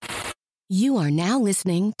You are now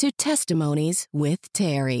listening to Testimonies with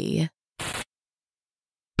Terry.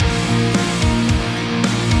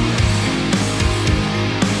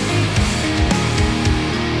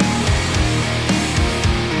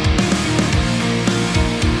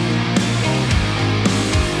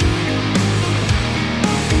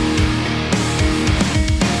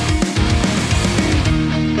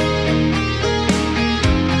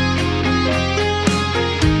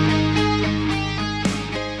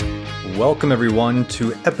 Welcome everyone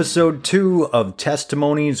to episode 2 of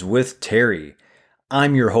Testimonies with Terry.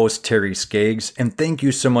 I'm your host Terry Skaggs, and thank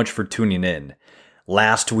you so much for tuning in.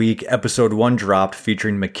 Last week, episode 1 dropped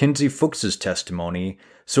featuring Mackenzie Fuchs's testimony,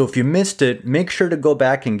 so if you missed it, make sure to go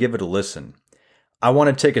back and give it a listen. I want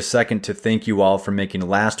to take a second to thank you all for making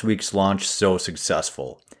last week's launch so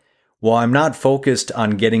successful. While I'm not focused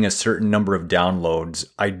on getting a certain number of downloads,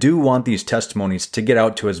 I do want these testimonies to get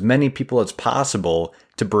out to as many people as possible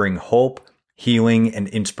to bring hope, healing, and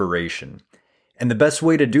inspiration. And the best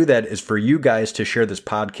way to do that is for you guys to share this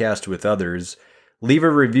podcast with others, leave a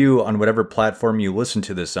review on whatever platform you listen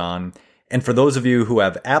to this on, and for those of you who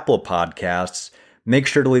have Apple Podcasts, make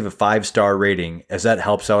sure to leave a 5-star rating, as that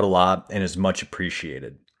helps out a lot and is much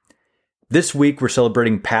appreciated. This week, we're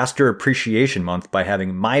celebrating Pastor Appreciation Month by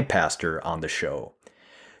having my pastor on the show.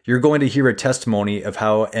 You're going to hear a testimony of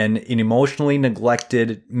how an emotionally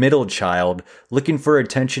neglected middle child looking for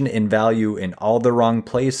attention and value in all the wrong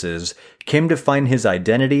places came to find his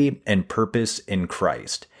identity and purpose in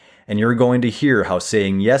Christ. And you're going to hear how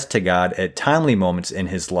saying yes to God at timely moments in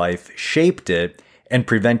his life shaped it and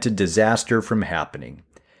prevented disaster from happening.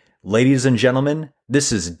 Ladies and gentlemen,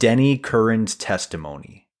 this is Denny Curran's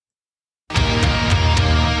testimony.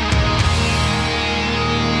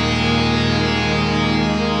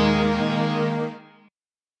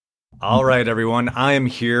 All right, everyone. I am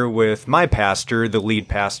here with my pastor, the lead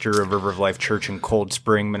pastor of River of Life Church in Cold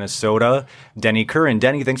Spring, Minnesota, Denny Curran.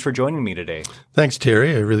 Denny, thanks for joining me today. Thanks,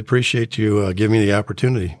 Terry. I really appreciate you giving me the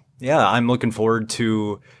opportunity. Yeah, I'm looking forward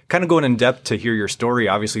to kind of going in depth to hear your story.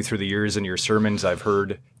 Obviously, through the years and your sermons, I've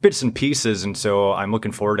heard bits and pieces, and so I'm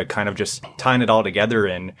looking forward to kind of just tying it all together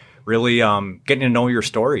and really getting to know your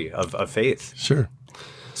story of faith. Sure.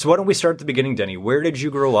 So why don't we start at the beginning, Denny? Where did you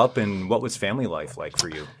grow up, and what was family life like for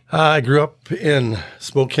you? I grew up in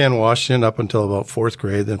Spokane, Washington, up until about 4th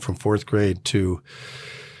grade. Then from 4th grade to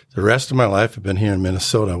the rest of my life, I've been here in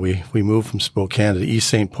Minnesota. We moved from Spokane to East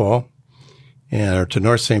St. Paul, or to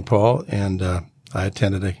North St. Paul, and I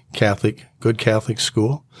attended a good Catholic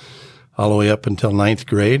school all the way up until 9th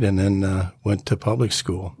grade, and then went to public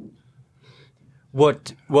school.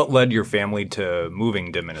 What led your family to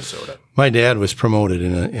moving to Minnesota? My dad was promoted,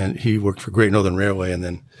 and he worked for Great Northern Railway and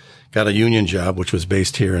then got a union job, which was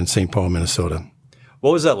based here in St. Paul, Minnesota.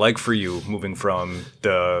 What was that like for you, moving from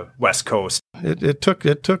the West Coast? It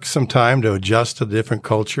took some time to adjust to the different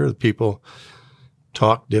culture. The people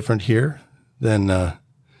talk different here than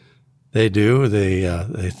they do.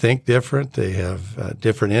 They think different. They have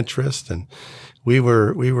different interests, and we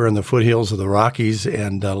were in the foothills of the Rockies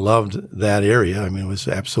and loved that area. I mean, it was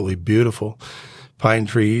absolutely beautiful, pine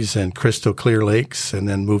trees and crystal clear lakes. And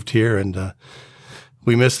then moved here, and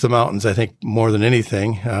we missed the mountains, I think, more than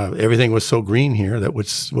anything. Everything was so green here that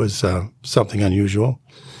was something unusual.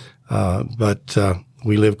 But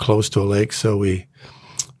we live close to a lake, so we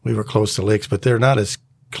were close to lakes, but they're not as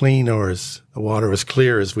clean or as the water as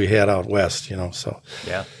clear as we had out west. So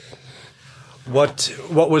yeah. What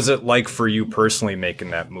was it like for you personally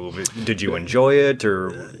making that move? Did you enjoy it,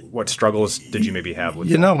 or what struggles did you maybe have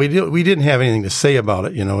with it? We didn't have anything to say about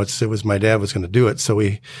it. It was my dad was going to do it, so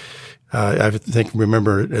I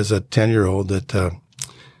remember as a 10-year-old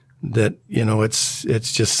that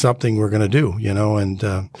it's just something we're going to do.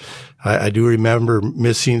 And I do remember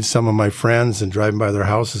missing some of my friends and driving by their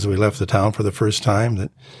houses as we left the town for the first time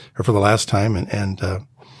or for the last time,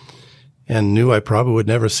 and knew I probably would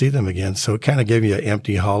never see them again. So it kind of gave me an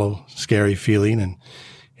empty, hollow, scary feeling,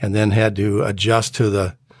 and then had to adjust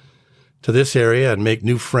to this area and make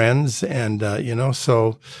new friends. And,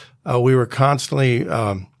 so we were constantly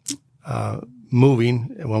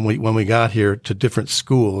moving when we got here to different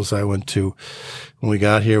schools. When we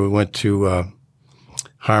got here, we went to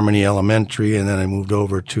Harmony Elementary, and then I moved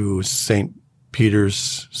over to St.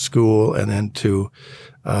 Peter's School, and then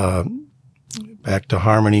back to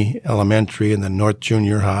Harmony Elementary, and then North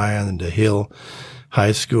Junior High, and then to Hill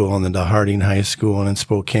High School, and then to Harding High School. And in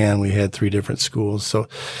Spokane, we had 3 different schools. So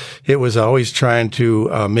it was always trying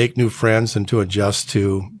to make new friends and to adjust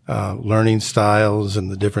to learning styles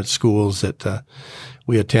and the different schools that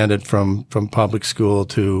we attended, from public school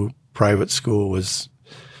to private school was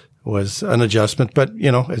was an adjustment. But,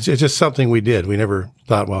 it's just something we did. We never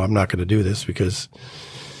thought, well, I'm not going to do this, because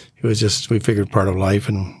it was just, we figured part of life,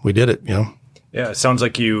 and we did it, Yeah, it sounds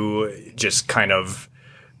like you just kind of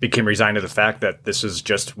became resigned to the fact that this is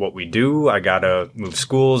just what we do. I got to move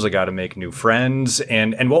schools. I got to make new friends.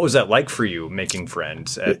 And what was that like for you, making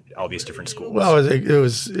friends at all these different schools? Well,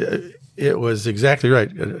 it was exactly right,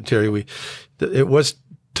 Terry. It was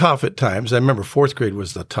tough at times. I remember fourth grade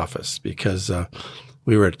was the toughest, because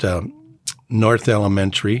we were at North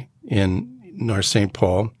Elementary in North St.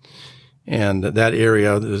 Paul, and that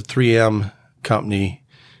area, the 3M company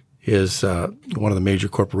is one of the major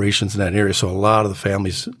corporations in that area. So a lot of the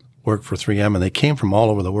families worked for 3M, and they came from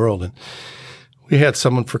all over the world. And we had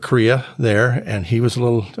someone for Korea there, and he was a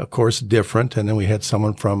little, of course, different. And then we had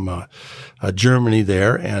someone from Germany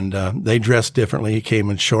there, and they dressed differently. He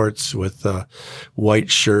came in shorts with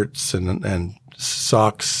white shirts and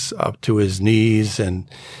socks up to his knees, and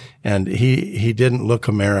he didn't look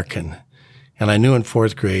American. And I knew in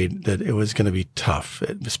fourth grade that it was going to be tough,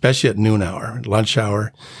 especially at noon hour, lunch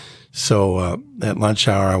hour. So at lunch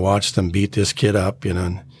hour, I watched them beat this kid up,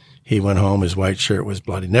 and he went home. His white shirt was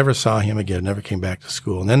bloody. Never saw him again. Never came back to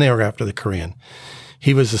school. And then they were after the Korean.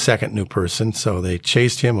 He was the second new person, so they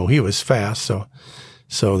chased him. Well, he was fast, so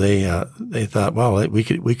they thought, well, we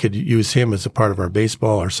could use him as a part of our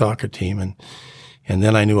baseball or soccer team, and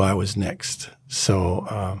then I knew I was next.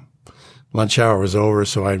 So lunch hour was over,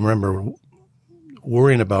 so I remember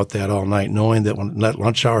worrying about that all night, knowing that when that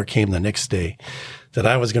lunch hour came the next day, that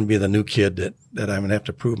I was going to be the new kid that I'm going to have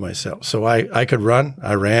to prove myself. So I could run.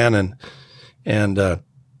 I ran,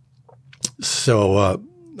 so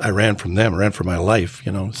I ran from them. I ran for my life,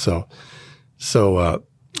 So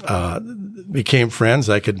became friends.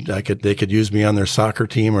 They could use me on their soccer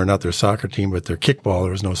team, or not their soccer team, but their kickball.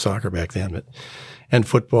 There was no soccer back then, and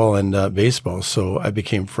football and baseball. So I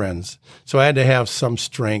became friends. So I had to have some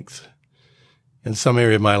strength in some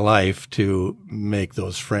area of my life to make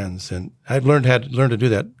those friends. And I've learned to do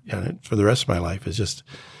that for the rest of my life, is just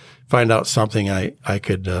find out something I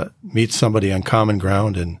could meet somebody on common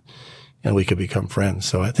ground, and we could become friends.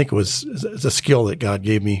 So I think it's a skill that God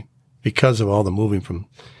gave me because of all the moving from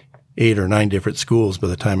 8 or 9 different schools by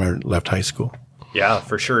the time I left high school. Yeah,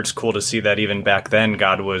 for sure. It's cool to see that even back then,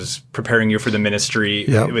 God was preparing you for the ministry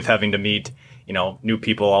with having to meet, new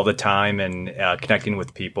people all the time and connecting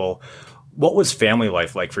with people. What was family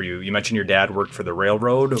life like for you? You mentioned your dad worked for the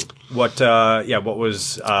railroad. What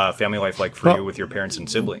was family life like for you with your parents and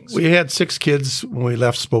siblings? We had 6 kids when we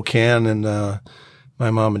left Spokane, and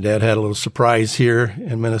my mom and dad had a little surprise here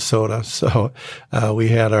in Minnesota. So we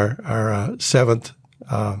had our 7th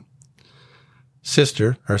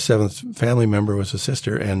sister. Our 7th family member was a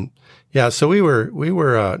sister, and so we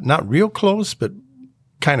were not real close, but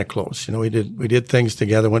kind of close. We did things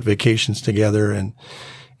together, went vacations together, and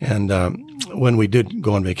when we did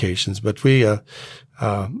go on vacations, but we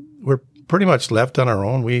were pretty much left on our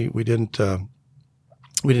own. We didn't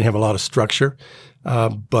have a lot of structure,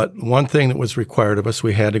 but one thing that was required of us,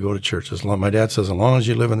 we had to go to church. My dad says, as long as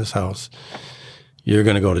you live in this house, you're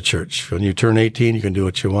going to go to church. When you turn 18, you can do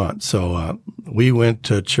what you want. So we went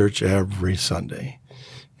to church every Sunday,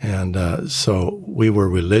 and so we were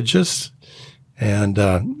religious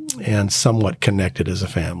and somewhat connected as a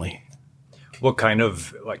family. What kind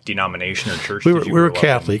of denomination or church did you We were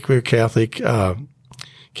Catholic. We were Catholic,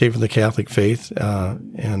 came from the Catholic faith,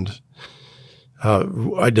 and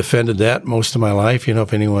I defended that most of my life.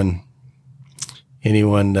 If anyone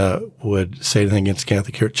would say anything against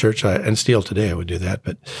Catholic Church, and still today I would do that,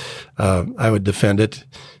 but I would defend it.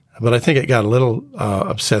 But I think it got a little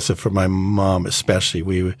obsessive for my mom, especially.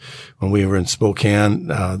 When we were in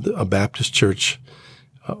Spokane, a Baptist church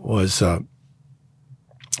was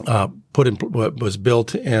was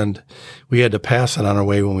built, and we had to pass it on our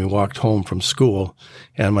way when we walked home from school.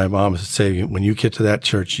 And my mom would say, when you get to that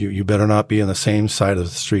church, you better not be on the same side of the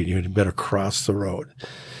street. You better cross the road.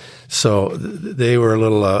 So they were a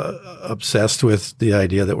little obsessed with the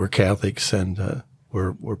idea that we're Catholics and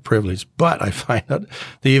we're privileged. But I find out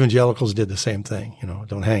the evangelicals did the same thing.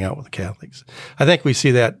 Don't hang out with the Catholics. I think we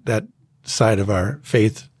see that side of our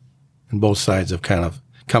faith, and both sides have kind of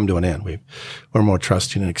come to an end. We're more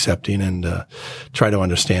trusting and accepting, and try to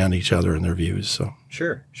understand each other and their views. So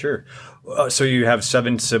Sure. So you have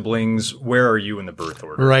 7 siblings. Where are you in the birth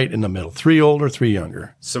order? Right in the middle. 3 older, 3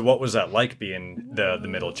 younger. So what was that like, being the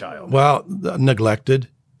middle child? Well, neglected.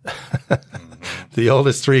 The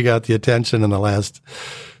oldest 3 got the attention, and the last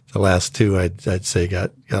the last two I'd say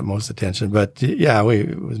got most attention. But yeah,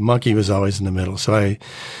 Monkey was always in the middle. So I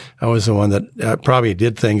was the one that probably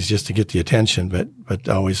did things just to get the attention, but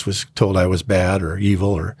always was told I was bad or evil,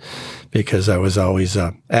 or because I was always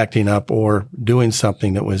acting up or doing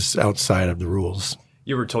something that was outside of the rules.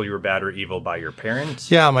 You were told you were bad or evil by your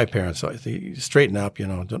parents? Yeah, my parents. Straighten up,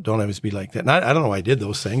 don't always be like that. And I don't know why I did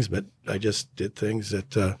those things, but I just did things that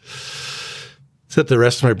the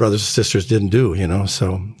rest of my brothers and sisters didn't do,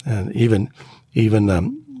 So, and even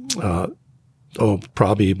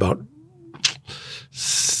probably about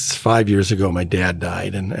 5 years ago, my dad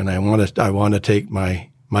died, and I want to take my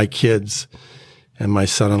kids and my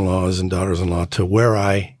son-in-laws and daughters-in-law to where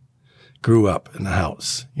I grew up in the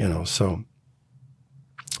house, So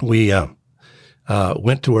we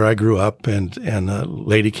went to where I grew up, and a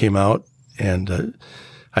lady came out, and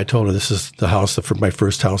I told her this is the house, my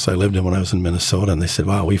first house I lived in when I was in Minnesota. And they said,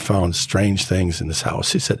 wow, we found strange things in this house.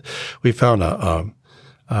 She said, we found a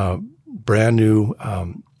brand new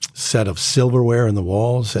set of silverware in the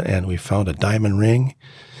walls, and we found a diamond ring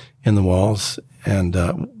in the walls, and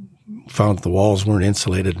found that the walls weren't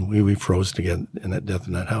insulated, and we froze to get in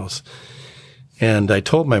that house. And I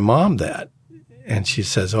told my mom that, and she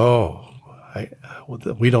says, we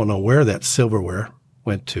don't know where that silverware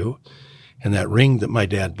went to. And that ring that my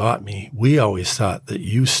dad bought me, we always thought that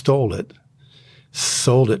you stole it,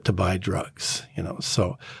 sold it to buy drugs,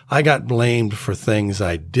 So I got blamed for things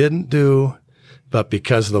I didn't do, but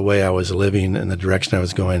because of the way I was living and the direction I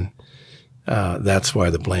was going, that's why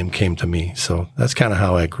the blame came to me. So that's kind of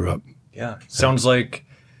how I grew up. Yeah. Sounds like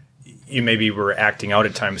you maybe were acting out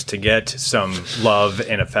at times to get some love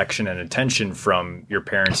and affection and attention from your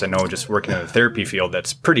parents. I know just working in the therapy field,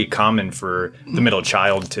 that's pretty common for the middle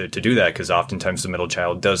child to do that, because oftentimes the middle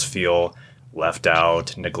child does feel left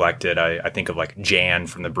out, neglected. I think of like Jan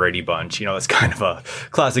from the Brady Bunch. That's kind of a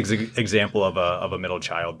classic example of a middle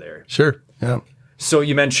child there. Sure, yeah. So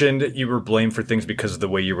you mentioned you were blamed for things because of the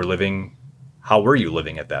way you were living. How were you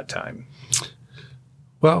living at that time?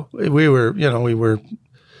 Well, we were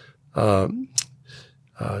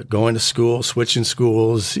going to school, switching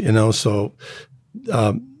schools, so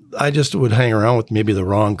I just would hang around with maybe the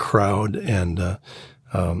wrong crowd, and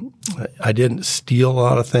I didn't steal a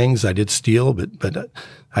lot of things. I did steal, but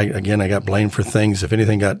I got blamed for things. If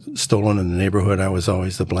anything got stolen in the neighborhood, I was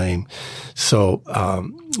always the blame. So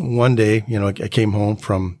one day, I came home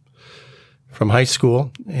from high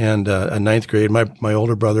school, and in ninth grade, my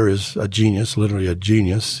older brother is a genius, literally a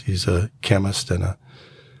genius. He's a chemist and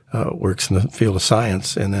works in the field of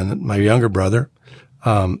science. And then my younger brother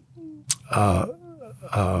had,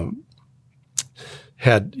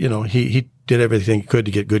 he did everything he could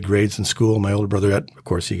to get good grades in school. My older brother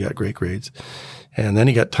he got great grades. And then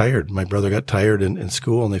he got tired. My brother got tired in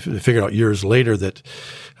school, and they figured out years later that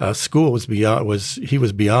school was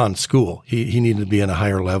beyond school. He needed to be in a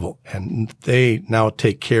higher level, and they now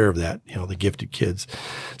take care of that, the gifted kids.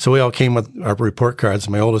 So we all came with our report cards.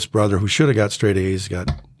 My oldest brother, who should have got straight A's,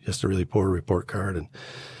 got just a really poor report card, and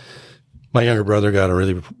my younger brother got a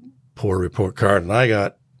really poor report card, and I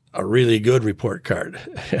got a really good report card.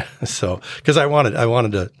 So, because I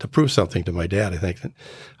wanted to prove something to my dad. I think that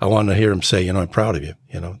I wanted to hear him say, I'm proud of you,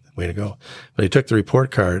 way to go. But he took the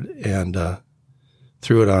report card and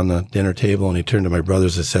threw it on the dinner table, and he turned to my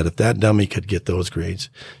brothers and said, if that dummy could get those grades,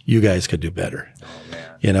 you guys could do better. Oh,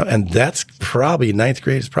 man. And that's probably ninth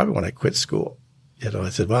grade is probably when I quit school. I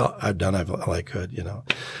said, well, I've done all I could,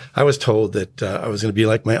 I was told that I was going to be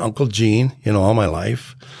like my Uncle Gene, all my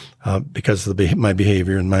life. Because of my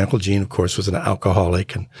behavior. And my Uncle Gene, of course, was an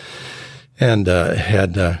alcoholic and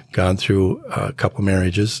had gone through a couple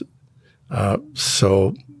marriages.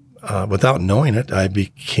 So without knowing it, I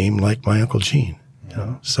became like my Uncle Gene.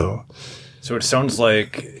 So it sounds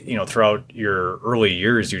like throughout your early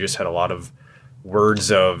years, you just had a lot of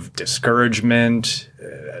words of discouragement.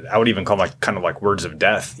 I would even call them kind of like words of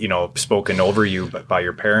death, spoken over you by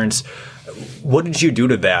your parents. What did you do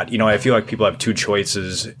to that? I feel like people have two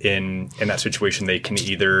choices in that situation. They can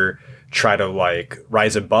either try to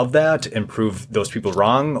rise above that and prove those people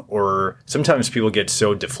wrong, or sometimes people get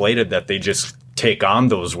so deflated that they just take on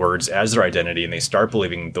those words as their identity and they start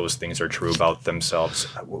believing those things are true about themselves.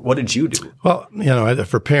 What did you do? Well,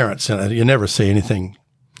 for parents, you never say anything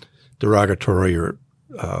derogatory or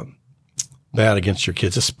bad against your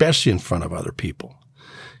kids, especially in front of other people.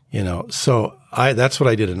 So that's what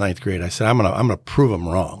I did in ninth grade. I said, I'm gonna prove them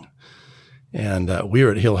wrong. And we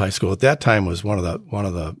were at Hill High School. At that time was one of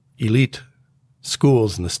the elite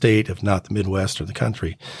schools in the state, if not the Midwest or the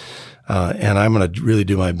country. And I'm going to really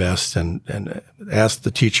do my best and ask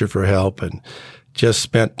the teacher for help, and just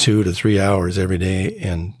spent 2 to 3 hours every day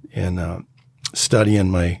in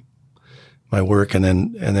studying my work, and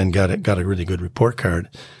then got a really good report card.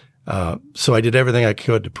 So I did everything I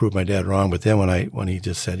could to prove my dad wrong. But then when he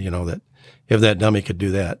just said, that if that dummy could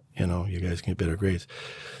do that, you guys can get better grades.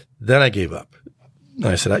 Then I gave up. And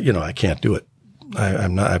I said, I can't do it.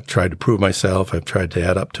 I've tried to prove myself. I've tried to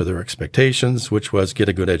add up to their expectations, which was get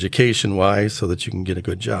a good education. Why? So that you can get a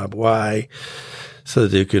good job. Why? So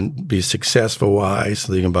that you can be successful. Why?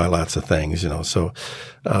 So that you can buy lots of things, So,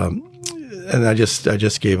 and I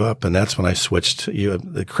just gave up. And that's when I switched.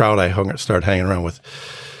 The crowd I started hanging around with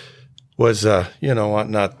was, not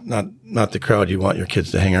the crowd you want your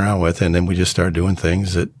kids to hang around with. And then we just started doing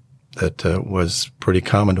things that was pretty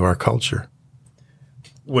common to our culture.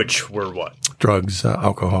 Which were what? Drugs,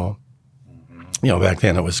 alcohol. Mm-hmm. Back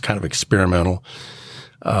then it was kind of experimental.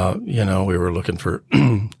 We were looking for,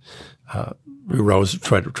 we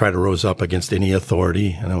tried to rose up against any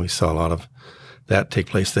authority. We saw a lot of that take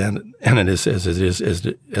place then, and it is as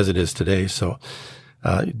it is today. So,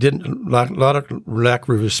 didn't a lot of lack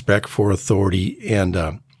of respect for authority and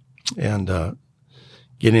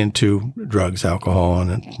get into drugs, alcohol,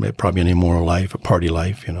 and probably an immoral life, a party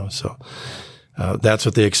life. So. That's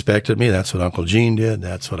what they expected me. That's what Uncle Gene did.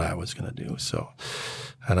 That's what I was going to do. So,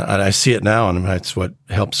 and I see it now, and that's what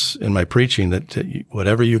helps in my preaching. That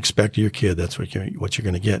whatever you expect of your kid, that's what you're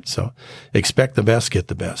going to get. So, expect the best, get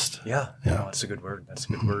the best. Yeah. No, that's a good word. That's a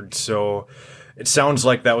good word. So, it sounds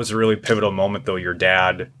like that was a really pivotal moment, though. Your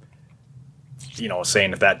dad,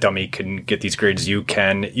 saying if that dummy can get these grades, you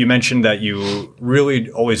can. You mentioned that you really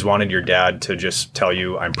always wanted your dad to just tell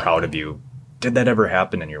you, "I'm proud of you." Did that ever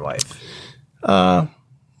happen in your life?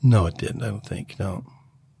 No, it didn't. I don't think. No,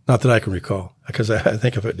 not that I can recall. Because I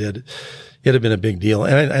think if it did, it'd have been a big deal.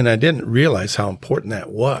 And I didn't realize how important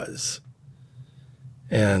that was.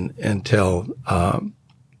 And until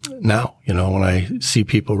now, when I see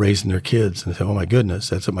people raising their kids and say, "Oh my goodness,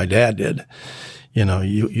 that's what my dad did."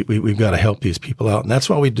 We've got to help these people out, and that's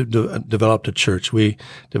why we developed a church. We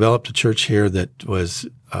developed a church here that was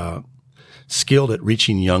skilled at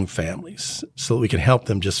reaching young families so that we can help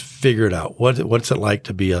them just figure it out. What's it like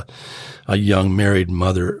to be a young married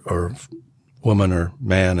mother or woman or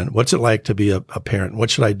man? And what's it like to be a parent? What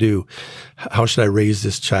should I do? How should I raise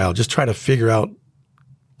this child? Just try to figure out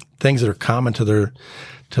things that are common to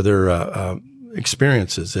their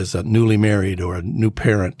experiences as a newly married or a new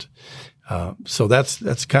parent. So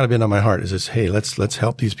that's kind of been on my heart is hey, let's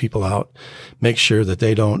help these people out, make sure that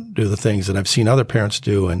they don't do the things that I've seen other parents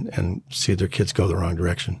do and see their kids go the wrong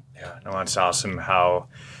direction. Yeah, no, that's awesome how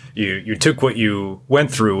you took what you went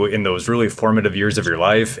through in those really formative years of your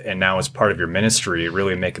life and now as part of your ministry,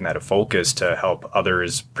 really making that a focus to help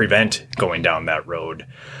others prevent going down that road.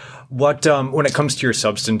 What, when it comes to your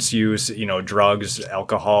substance use, drugs,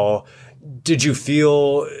 alcohol, did you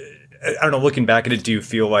feel, I don't know, looking back at it, do you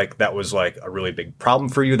feel like that was like a really big problem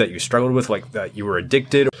for you that you struggled with, like that you were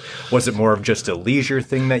addicted? Was it more of just a leisure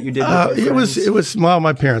thing that you did? It was, well,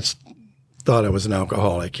 my parents thought I was an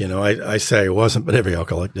alcoholic, I say I wasn't, but every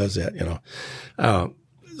alcoholic does that,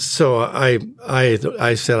 So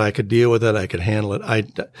I said I could deal with it. I could handle it.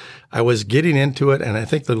 I was getting into it, and I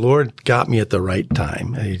think the Lord got me at the right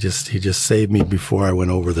time. He just saved me before I went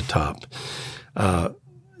over the top.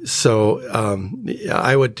 So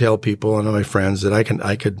I would tell people and my friends that I can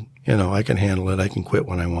handle it. I can quit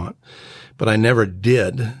when I want, but I never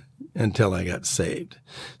did until I got saved.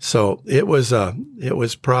 So it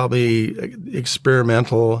was probably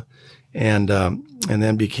experimental, and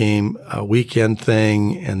then became a weekend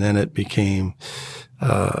thing, and then it became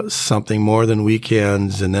something more than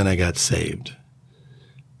weekends, and then I got saved.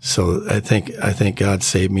 So I think God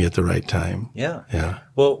saved me at the right time. Yeah. Yeah.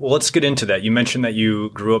 Well, let's get into that. You mentioned that you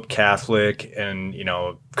grew up Catholic and,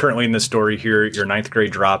 currently in the story here, you're a ninth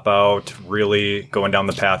grade dropout, really going down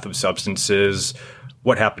the path of substances.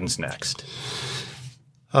 What happens next?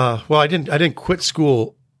 Well, I didn't quit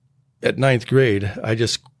school at ninth grade.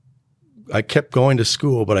 I kept going to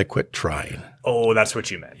school, but I quit trying. Oh, that's what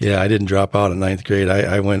you meant. Yeah. I didn't drop out in ninth grade.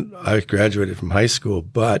 I graduated from high school,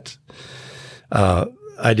 but,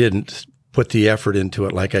 I didn't put the effort into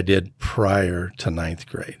it like I did prior to ninth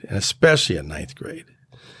grade, and especially in ninth grade,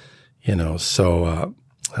 so,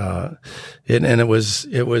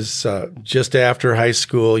 it was just after high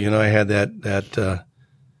school, I had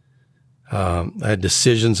I had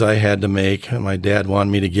decisions I had to make. My dad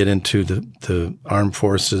wanted me to get into the armed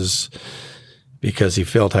forces because he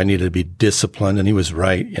felt I needed to be disciplined, and he was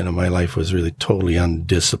right. My life was really totally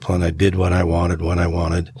undisciplined. I did what I wanted, when I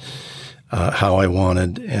wanted. How I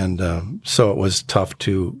wanted. And so it was tough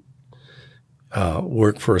to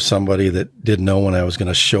work for somebody that didn't know when I was going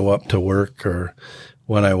to show up to work or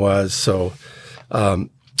when I was. So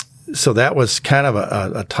that was kind of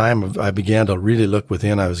a time of, I began to really look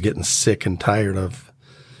within. I was getting sick and tired of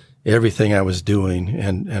everything I was doing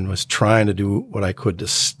and was trying to do what I could to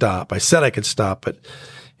stop. I said I could stop, but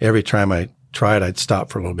every time I tried, I'd stop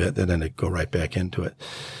for a little bit, and then I'd go right back into it.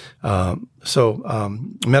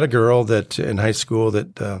 Met a girl that in high school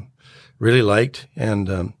that really liked,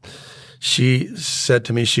 and she said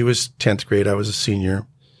to me, she was 10th grade, I was a senior,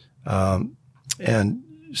 and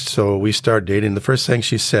so we started dating. The first thing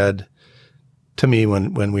she said to me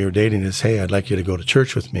when we were dating is, "Hey, I'd like you to go to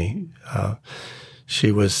church with me."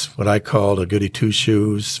 She was what I called a goody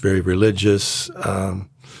two-shoes, very religious,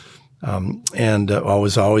 and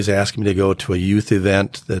was always asking me to go to a youth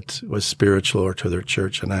event that was spiritual or to their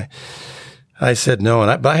church. And I said no,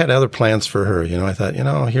 but I had other plans for her. I thought,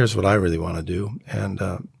 here's what I really want to do. And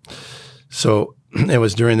so it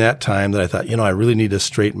was during that time that I thought, I really need to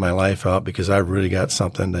straighten my life out, because I've really got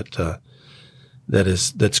something that's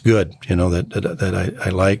good, that I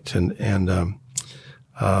liked, and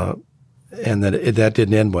that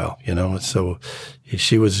didn't end well, So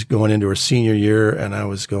she was going into her senior year, and I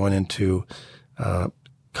was going into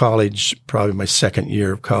college, probably my second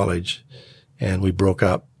year of college, and we broke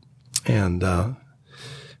up. And I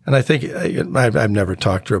think I've never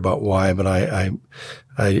talked to her about why, but I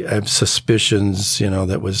have suspicions,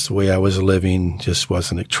 that was the way I was living, just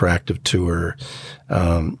wasn't attractive to her.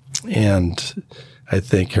 And I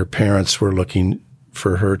think her parents were looking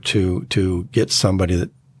for her to get somebody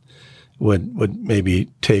that would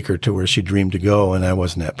maybe take her to where she dreamed to go, and I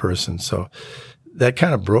wasn't that person. So that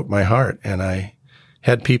kind of broke my heart. And I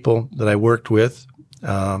had people that I worked with,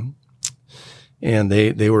 and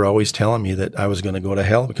they were always telling me that I was going to go to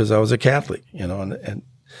hell because I was a Catholic, and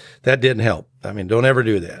that didn't help. I mean, don't ever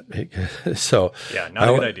do that. So yeah, not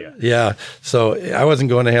a good idea. Yeah. So I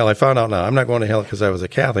wasn't going to hell. I found out now I'm not going to hell because I was a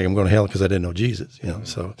Catholic. I'm going to hell because I didn't know Jesus,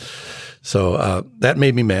 So that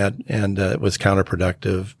made me mad, and it was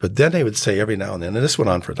counterproductive. But then they would say every now and then, and this went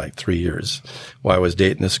on for like 3 years, why I was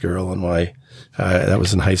dating this girl and why that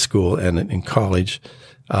was in high school and in college.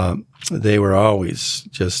 They were always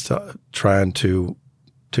just trying to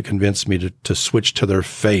convince me to switch to their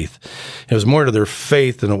faith. It was more to their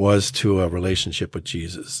faith than it was to a relationship with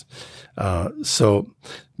Jesus. So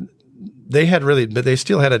they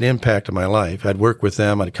still had an impact on my life. I'd work with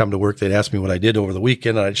them. I'd come to work. They'd ask me what I did over the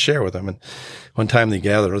weekend, and I'd share with them. And one time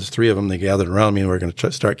there was 3 of them. They gathered around me, and we were going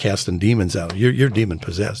to start casting demons out. You're demon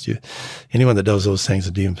possessed. Anyone that does those things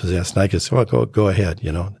is demon possessed. And I could say, well, go ahead,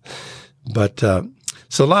 But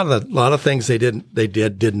so a lot of things they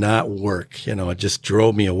did not work. It just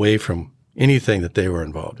drove me away from anything that they were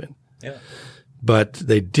involved in. Yeah. But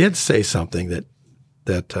they did say something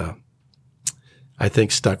that I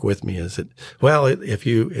think stuck with me, is that, well, if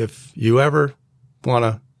you ever want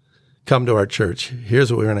to come to our church,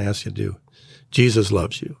 here's what we're going to ask you to do. Jesus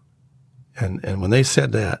loves you. And when they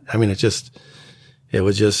said that, I mean, it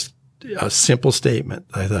was just a simple statement.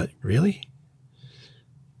 I thought, really?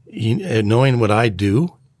 Knowing what I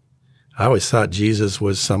do, I always thought Jesus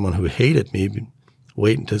was someone who hated me,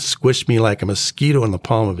 waiting to squish me like a mosquito in the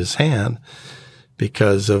palm of his hand,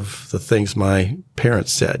 because of the things my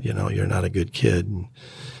parents said, you're not a good kid. And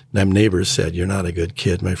my neighbors said, you're not a good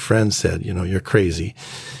kid. My friends said, you're crazy.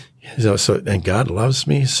 And God loves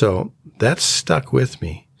me. So that stuck with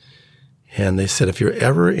me. And they said, if you're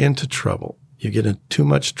ever into trouble, you get in too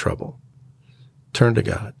much trouble, turn to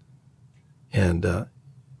God. And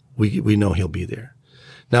we know he'll be there.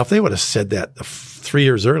 Now, if they would have said that 3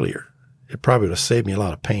 years earlier, it probably would have saved me a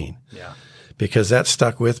lot of pain. Yeah. Because that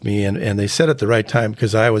stuck with me, and they said at the right time,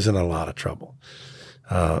 because I was in a lot of trouble.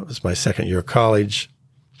 It was my second year of college.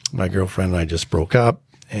 My girlfriend and I just broke up,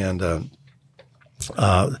 and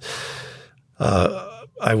I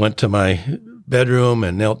went to my bedroom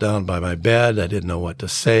and knelt down by my bed. I didn't know what to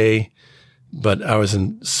say, but I was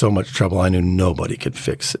in so much trouble I knew nobody could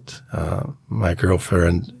fix it. My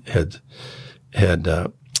girlfriend had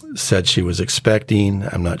said she was expecting.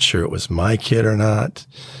 I'm not sure it was my kid or not.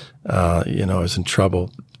 I was in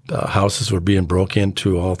trouble. Houses were being broke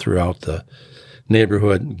into all throughout the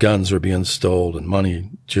neighborhood. Guns were being stolen,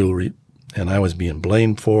 money, jewelry, and I was being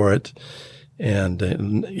blamed for it. And,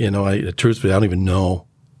 truthfully, I don't even know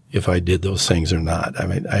if I did those things or not. I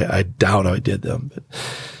mean, I doubt I did them.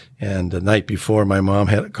 And the night before, my mom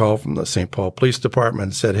had a call from the St. Paul Police Department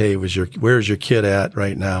and said, "Hey, where's your kid at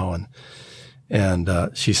right now?"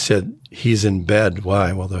 And she said, "He's in bed."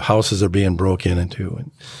 Why? Well, the houses are being broken into,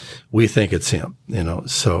 and we think it's him,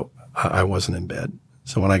 So I wasn't in bed.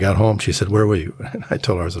 So when I got home, she said, "Where were you?" And I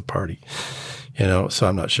told her I was at a party, So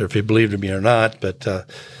I'm not sure if he believed me or not, but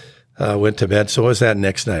went to bed. So what was that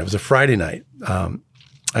next night? It was a Friday night.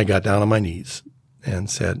 I got down on my knees and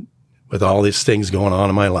said, with all these things going on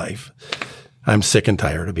in my life, I'm sick and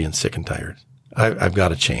tired of being sick and tired. I've got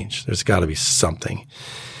to change. There's got to be something.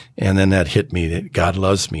 And then that hit me that God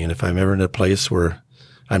loves me. And if I'm ever in a place where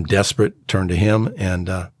I'm desperate, turn to him and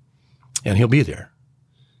he'll be there.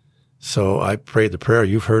 So I prayed the prayer.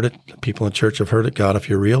 You've heard it. People in church have heard it. God, if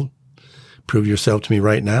you're real, prove yourself to me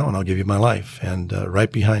right now and I'll give you my life. And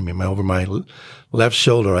right behind me, over my left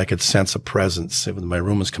shoulder, I could sense a presence. My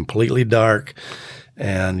room was completely dark.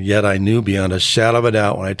 And yet I knew beyond a shadow of a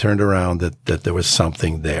doubt when I turned around that there was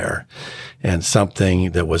something there, and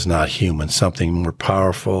something that was not human, something more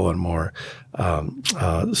powerful and more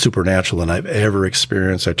supernatural than I've ever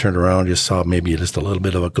experienced. I turned around, just saw maybe just a little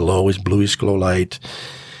bit of a bluish glow light,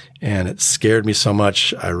 and it scared me so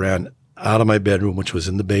much. I ran out of my bedroom, which was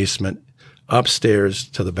in the basement, upstairs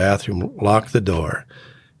to the bathroom, locked the door,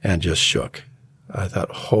 and just shook. I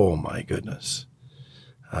thought, oh my goodness.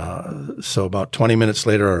 So about 20 minutes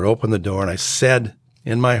later, I opened the door and I said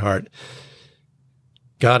in my heart,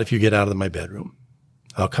 God, if you get out of my bedroom,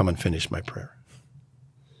 I'll come and finish my prayer.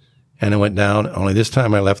 And it went down. Only this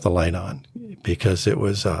time I left the light on because it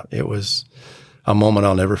was a moment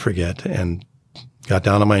I'll never forget, and got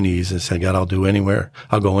down on my knees and said, God, I'll go anywhere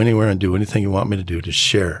and do anything you want me to do to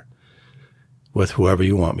share with whoever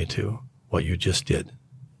you want me to what you just did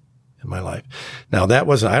in my life. Now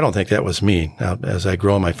I don't think that was me. Now, as I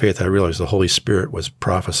grow in my faith, I realized the Holy Spirit was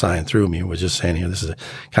prophesying through me and was just saying, this is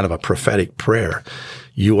kind of a prophetic prayer.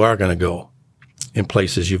 You are going to go in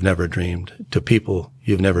places you've never dreamed, to people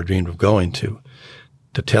you've never dreamed of going to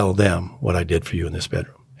tell them what I did for you in this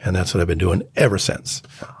bedroom. And that's what I've been doing ever since.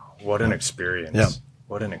 What an experience. Yeah.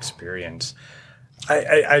 What an experience.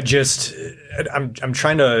 I'm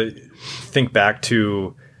trying to think back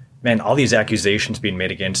to, man, all these accusations being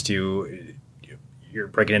made against you. You're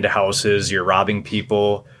breaking into houses, you're robbing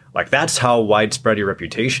people. Like, that's how widespread your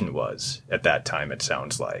reputation was at that time, it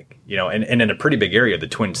sounds like, and in a pretty big area, the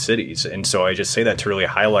Twin Cities. And so I just say that to really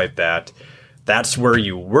highlight that that's where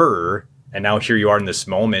you were. And now here you are in this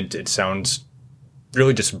moment. It sounds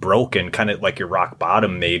really just broken, kind of like your rock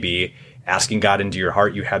bottom, maybe asking God into your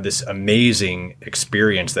heart. You had this amazing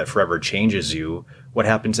experience that forever changes you. What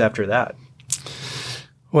happens after that?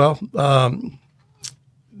 Well, a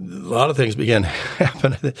lot of things began to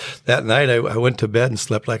happen. That night I went to bed and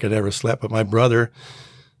slept like I never slept, but my brother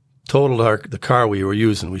totaled the car we were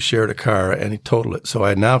using. We shared a car, and he totaled it. So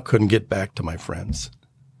I now couldn't get back to my friends.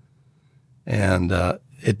 And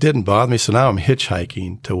it didn't bother me, so now I'm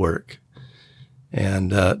hitchhiking to work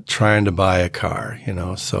and trying to buy a car,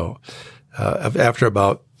 So after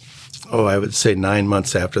about, I would say 9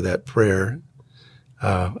 months after that prayer,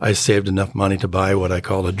 I saved enough money to buy what I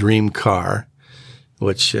call a dream car,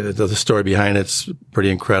 which the story behind it's pretty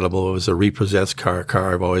incredible. It was a repossessed car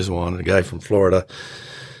I've always wanted. A guy from Florida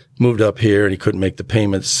moved up here, and he couldn't make the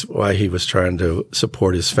payments while he was trying to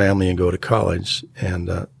support his family and go to college. And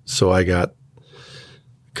so the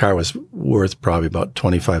car was worth probably about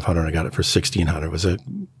 $2,500. I got it for $1,600. It was a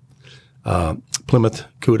Plymouth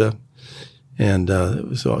Cuda. And it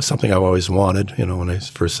was something I've always wanted, when I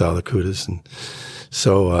first saw the Cudas. And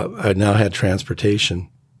so I now had transportation.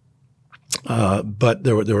 But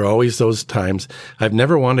there were always those times. I've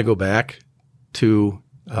never wanted to go back to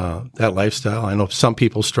that lifestyle. I know some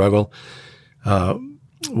people struggle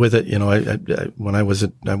with it. When I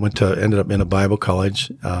ended up in a Bible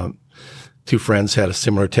college. Two friends had a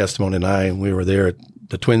similar testimony than I, and we were there at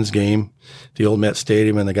the Twins game, the old Met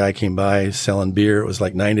Stadium, and the guy came by selling beer. It was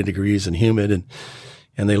like 90 degrees and humid, and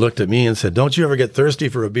they looked at me and said, "Don't you ever get thirsty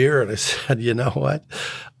for a beer?" And I said, "You know what?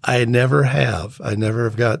 I never have. I never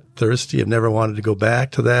have got thirsty. I've never wanted to go back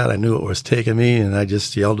to that. I knew it was taking me, and I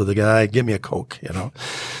just yelled to the guy, 'Give me a Coke,'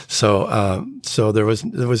 So, so there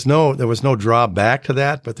was no drawback to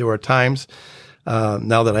that, but there were times.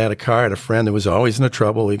 Now that I had a car, I had a friend that was always in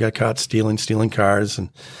trouble. He got caught stealing cars,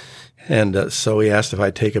 and so he asked if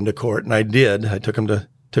I'd take him to court, and I did. I took him to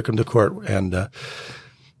court, and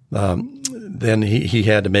then he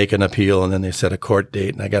had to make an appeal, and then they set a court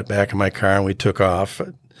date, and I got back in my car and we took off.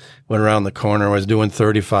 Went around the corner. I was doing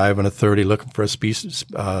 35 and a 30, looking for a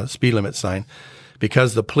speed limit sign,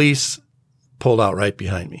 because the police pulled out right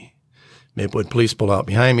behind me. Maplewood police pulled out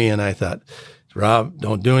behind me, and I thought, "Rob,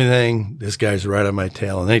 don't do anything. This guy's right on my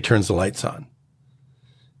tail." And then he turns the lights on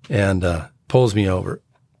and pulls me over.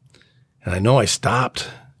 And I know I stopped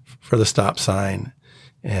for the stop sign,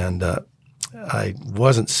 and I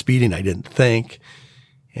wasn't speeding. I didn't think.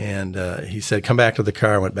 And he said, "Come back to the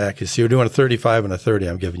car." I went back. He said, "You're doing a 35 and a 30.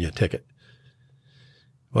 I'm giving you a ticket."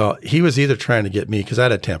 Well, he was either trying to get me, because I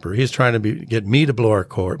had a temper. He was trying to get me to blow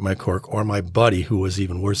my cork, or my buddy, who was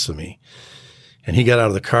even worse than me. And he got out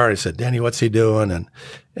of the car and he said, Danny, what's he doing?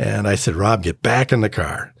 And I said, Rob, get back in the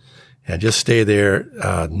car and just stay there.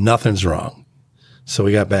 Nothing's wrong. So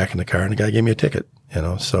we got back in the car and the guy gave me a ticket,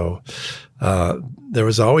 So there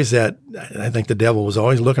was always that. I think the devil was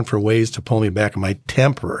always looking for ways to pull me back. My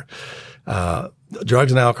temper,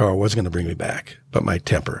 drugs and alcohol wasn't going to bring me back, but my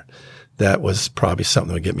temper, that was probably something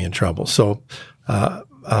that would get me in trouble. So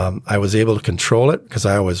I was able to control it because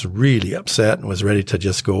I was really upset and was ready to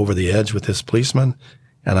just go over the edge with this policeman.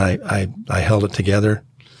 And I held it together,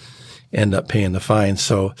 ended up paying the fine.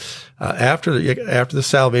 So after the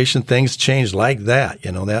salvation, things changed like that.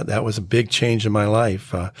 That was a big change in my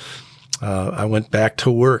life. I went back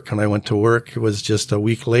to work. When I went to work, it was just a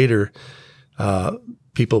week later,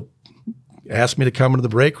 people asked me to come into the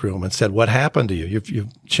break room and said, what happened to you?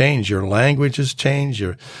 You've changed. Your language has changed.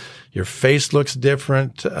 Your face looks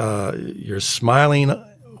different. You're smiling.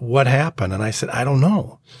 What happened? And I said, I don't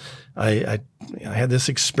know. I had this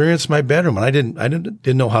experience in my bedroom, and I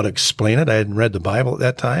didn't know how to explain it. I hadn't read the Bible at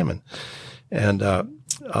that time.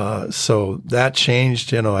 So that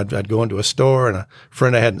changed. I'd go into a store, and a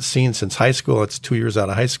friend I hadn't seen since high school, it's 2 years out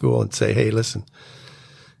of high school, and say, hey, listen,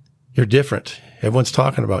 you're different. Everyone's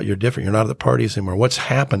talking about you're different. You're not at the parties anymore. What's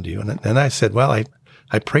happened to you? And I said, well,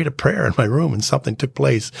 I prayed a prayer in my room and something took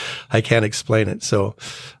place. I can't explain it. So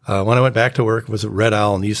when I went back to work, it was at Red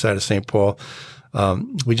Owl on the east side of St. Paul.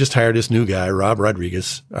 We just hired this new guy, Roger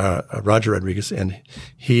Rodriguez, and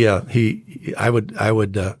I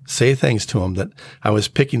would say things to him that I was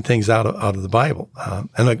picking things out of the Bible.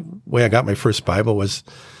 And the way I got my first Bible was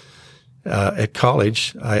at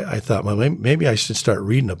college. I thought, well, maybe I should start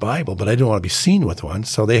reading the Bible, but I didn't want to be seen with one.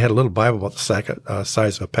 So they had a little Bible about the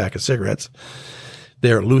size of a pack of cigarettes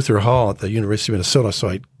there at Luther Hall at the University of Minnesota. So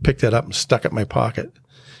I picked that up and stuck it in my pocket.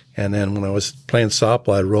 And then when I was playing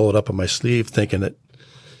softball, I'd roll it up on my sleeve, thinking that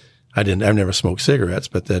I've never smoked cigarettes,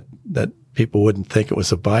 but that people wouldn't think it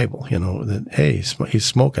was a Bible, that, hey, he's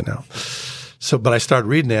smoking now. So, but I started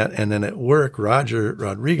reading that. And then at work, Roger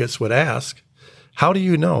Rodriguez would ask, how do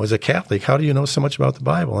you know, as a Catholic, how do you know so much about the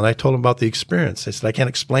Bible? And I told him about the experience. I said, I can't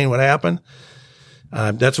explain what happened.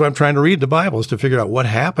 That's why I'm trying to read the Bible, is to figure out what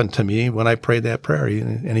happened to me when I prayed that prayer.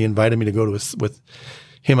 And he invited me to go with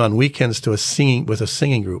him on weekends to a singing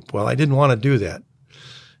group. Well, I didn't want to do that.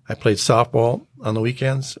 I played softball on the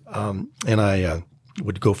weekends, and I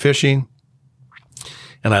would go fishing,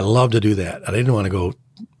 and I loved to do that. I didn't want to go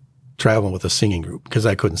traveling with a singing group because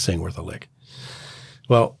I couldn't sing worth a lick.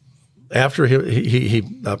 Well, after he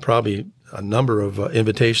probably a number of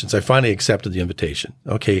invitations, I finally accepted the invitation.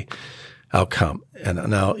 Okay, I'll come. And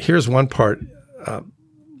now here's one part.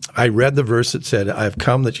 I read the verse that said, I've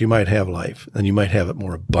come that you might have life, and you might have it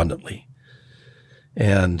more abundantly.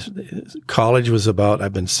 And college was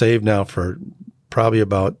I've been saved now for probably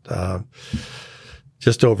about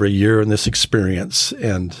just over a year in this experience.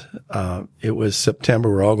 And it was September.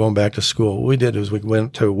 We're all going back to school. What we did was we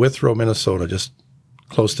went to Withrow, Minnesota, just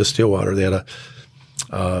close to Stillwater. They had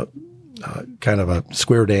a kind of a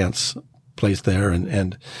square dance place there.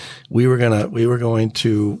 And we were going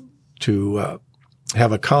to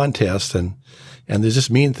have a contest, and there's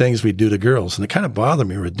just mean things we do to girls. And it kind of bothered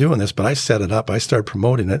me we were doing this, but I set it up. I started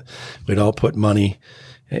promoting it. We'd all put money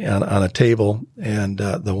on a table, and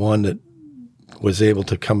the one that was able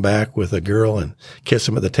to come back with a girl and kiss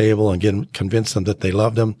them at the table and convince them that they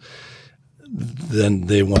loved them, then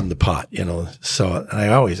they won the pot, So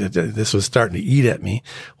this was starting to eat at me.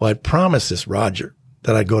 Well, I'd promised this Roger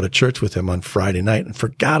that I'd go to church with him on Friday night and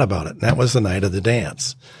forgot about it. And that was the night of the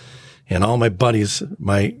dance. And all my buddies,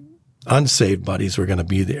 my unsaved buddies, were going to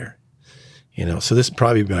be there. So this would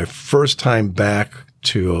probably be my first time back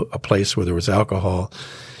to a place where there was alcohol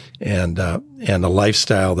and a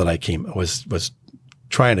lifestyle that I was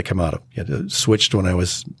trying to come out of. It switched when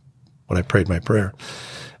I prayed my prayer.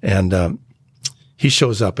 And he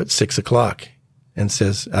shows up at 6:00 and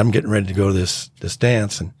says, I'm getting ready to go to this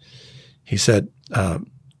dance. And he said,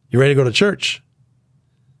 you ready to go to church?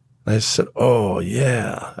 I said, oh,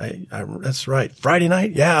 yeah, that's right. Friday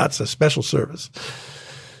night? Yeah, it's a special service.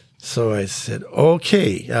 So I said,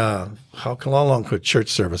 okay, how long could church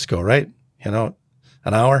service go, right? An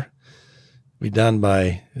hour? Be done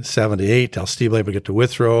by 7 to 8. I'll still be able to get to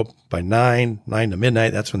Withrow by 9 to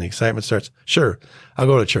midnight. That's when the excitement starts. Sure, I'll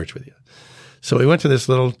go to church with you. So we went to this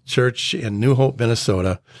little church in New Hope,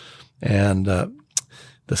 Minnesota, and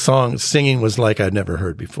the singing was like I'd never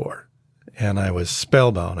heard before. And I was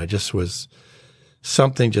spellbound.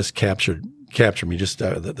 Something just captured me. Just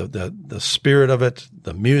the spirit of it,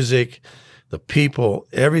 the music, the people,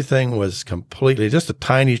 everything was completely just a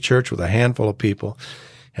tiny church with a handful of people.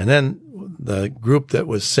 And then the group that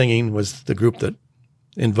was singing was the group that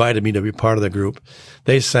invited me to be part of the group.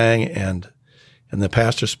 They sang, and the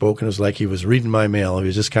pastor spoke, and it was like he was reading my mail. He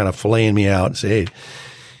was just kind of filleting me out and say, hey,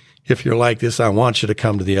 if you're like this, I want you to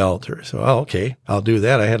come to the altar. So, okay, I'll do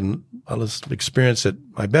that. I had this experience at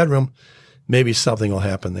my bedroom. Maybe something will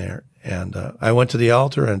happen there. And I went to the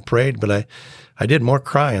altar and prayed, but I did more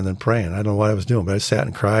crying than praying. I don't know what I was doing, but I sat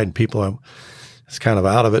and cried, and people, I was kind of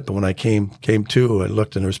out of it. But when I came to, I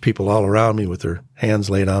looked, and there was people all around me with their hands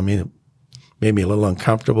laid on me. It made me a little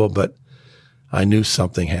uncomfortable, but I knew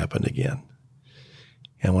something happened again.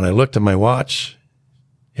 And when I looked at my watch,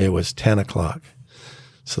 it was 10 o'clock.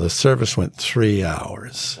 So the service went 3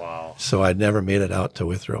 hours. Wow. So I'd never made it out to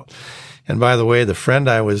Withrow. And by the way, the friend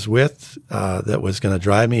I was with that was going to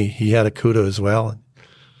drive me, he had a CUDA as well.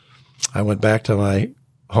 I went back to my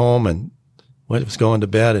home and was going to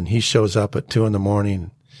bed, and he shows up at 2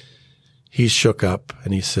 a.m. He's shook up,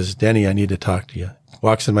 and he says, Denny, I need to talk to you.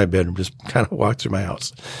 Walks in my bedroom, just kind of walked through my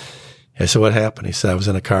house. I said, what happened? He said, I was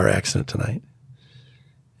in a car accident tonight.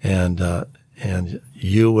 And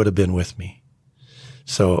you would have been with me.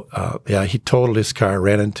 So, he totaled his car,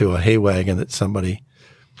 ran into a hay wagon that somebody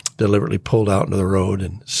deliberately pulled out into the road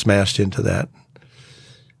and smashed into that.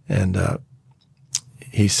 And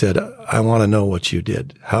he said, I want to know what you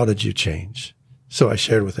did. How did you change? So I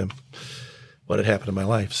shared with him what had happened in my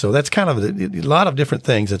life. So that's kind of a lot of different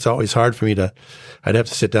things. It's always hard for me I'd have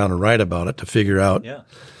to sit down and write about it to figure out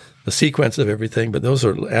the sequence of everything. But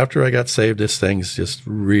after I got saved, these things just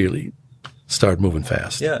really started moving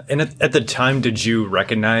fast. Yeah. And at the time, did you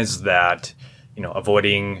recognize that,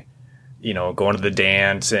 avoiding, going to the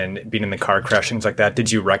dance and being in the car crash, things like that,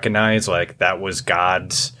 did you recognize like that was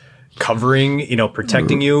God's covering,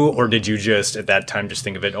 protecting you? Or did you just at that time just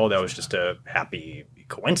think of it, oh, that was just a happy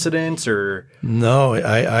coincidence? Or no,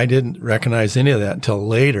 I didn't recognize any of that until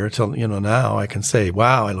later, now I can say,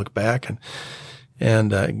 wow, I look back and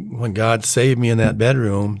when God saved me in that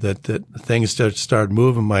bedroom, that things started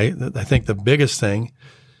moving. I think the biggest thing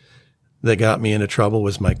that got me into trouble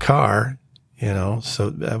was my car, so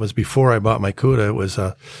that was before I bought my CUDA. It was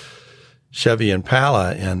a Chevy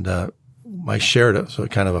Impala, and I shared it, so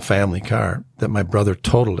kind of a family car, that my brother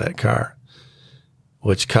totaled that car,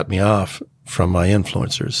 which cut me off from my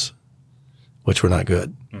influencers, which were not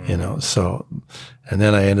good, so, and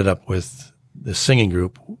then I ended up with the singing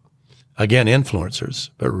group, again,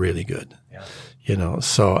 influencers, but really good,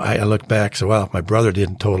 so I look back, so, well, if my brother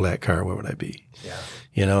didn't total that car, where would I be?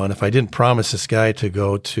 And if I didn't promise this guy to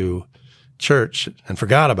go to church and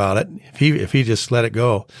forgot about it, if he just let it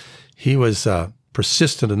go, he was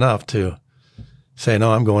persistent enough to say,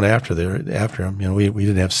 no, I'm going after him. We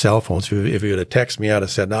didn't have cell phones. If he would have texted me, I'd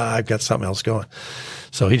have said, no, I've got something else going.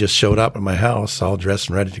 So he just showed up at my house, all dressed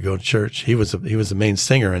and ready to go to church. He was the main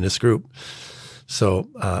singer in this group. So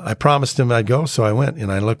I promised him I'd go, so I went.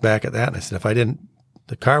 And I looked back at that, and I said, if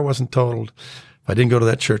the car wasn't totaled, if I didn't go to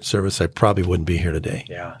that church service, I probably wouldn't be here today.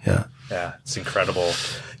 Yeah, it's incredible.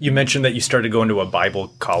 You mentioned that you started going to a Bible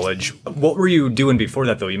college. What were you doing before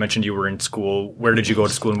that, though? You mentioned you were in school. Where did you go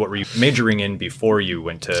to school, and what were you majoring in before you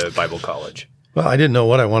went to Bible college? Well, I didn't know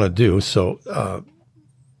what I wanted to do, so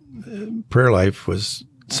prayer life was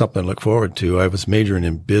something to look forward to. I was majoring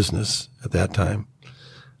in business at that time,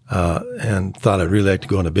 and thought I'd really like to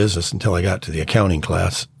go into business until I got to the accounting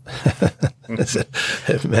class. I said,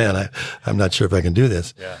 man, I'm not sure if I can do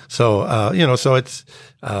this. Yeah. So, so it's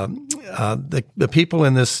the people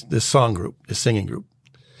in this song group, this singing group,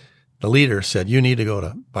 the leader said, you need to go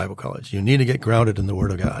to Bible college. You need to get grounded in the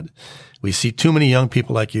Word of God. We see too many young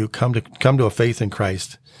people like you come to a faith in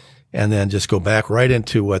Christ and then just go back right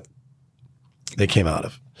into what they came out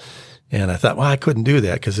of. And I thought, well, I couldn't do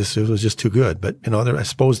that because it was just too good. But, I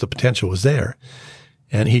suppose the potential was there.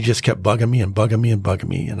 And he just kept bugging me and bugging me and bugging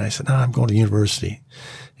me. And I said, no, I'm going to university.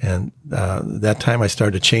 And that time I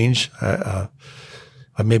started to change. I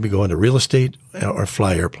maybe go into real estate or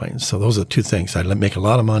fly airplanes. So those are the two things. I'd make a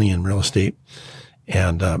lot of money in real estate,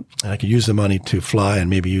 and I could use the money to fly and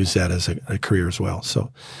maybe use that as a career as well.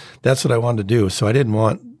 So that's what I wanted to do. So I didn't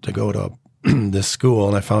want to go to this school,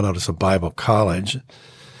 and I found out it's a Bible college.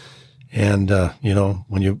 And,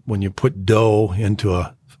 when you put dough into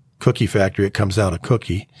a cookie factory, it comes out a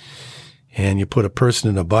cookie. And you put a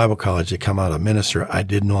person in a Bible college, they come out a minister. I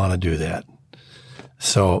didn't want to do that.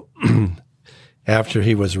 So after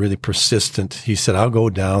he was really persistent, he said, I'll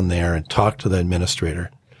go down there and talk to the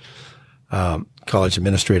administrator, college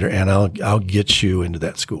administrator, and I'll get you into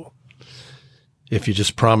that school. If you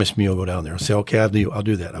just promise me you'll go down there. I'll say, okay, I'll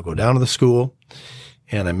do that. I'll go down to the school.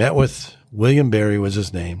 And I met with William Berry was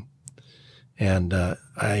his name. And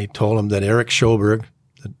I told him that Eric Schoberg,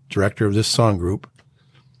 the director of this song group,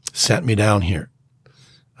 sent me down here.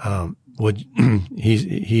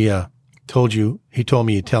 He told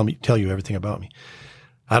me he'd tell you everything about me.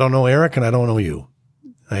 I don't know Eric and I don't know you.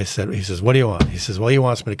 He says, what do you want? He says, well, he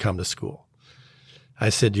wants me to come to school. I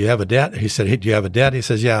said, do you have a debt? He said, hey, do you have a debt? He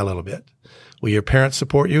says, yeah, a little bit. Will your parents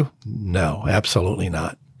support you? No, absolutely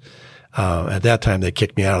not. At that time, they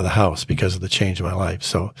kicked me out of the house because of the change in my life.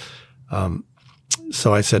 So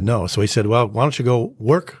I said no. So he said, well, why don't you go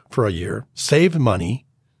work for a year, save money,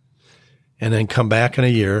 and then come back in a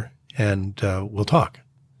year and we'll talk.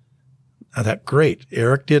 I thought, great.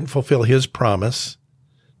 Eric didn't fulfill his promise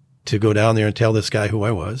to go down there and tell this guy who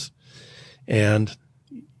I was. And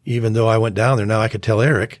even though I went down there, now I could tell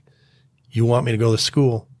Eric, you want me to go to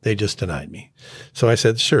school? They just denied me. So I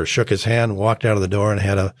said, sure, shook his hand, walked out of the door and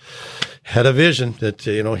had a vision that,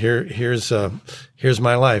 here's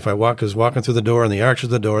my life. I was walking through the door, and the arch of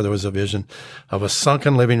the door, there was a vision of a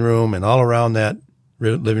sunken living room, and all around that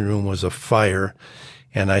living room was a fire.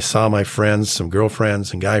 And I saw my friends, some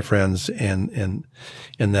girlfriends and guy friends, in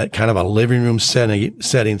that kind of a living room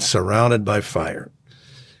setting surrounded by fire.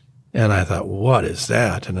 And I thought, what is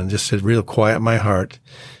that? And then just said real quiet in my heart,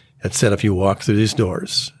 it said, if you walk through these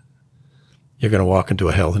doors, you're going to walk into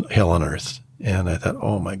a hell on earth. And I thought,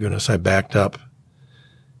 oh my goodness. I backed up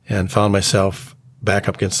and found myself back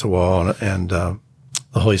up against the wall. And the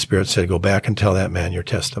Holy Spirit said, go back and tell that man your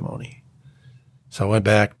testimony. So I went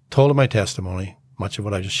back, told him my testimony, much of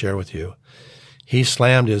what I just shared with you. He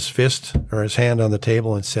slammed his hand on the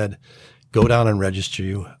table and said, go down and register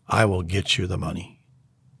you. I will get you the money.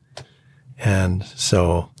 And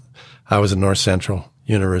so I was at North Central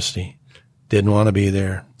University, didn't want to be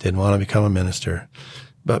there, didn't want to become a minister.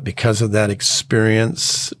 But because of that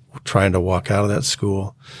experience, trying to walk out of that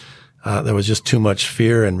school, there was just too much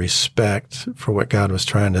fear and respect for what God was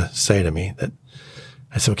trying to say to me that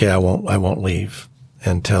I said, okay, I won't leave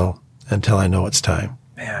until I know it's time.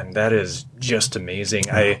 Man, that is just amazing.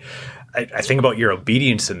 I think about your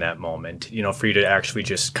obedience in that moment, for you to actually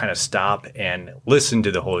just kind of stop and listen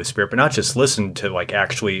to the Holy Spirit, but not just listen to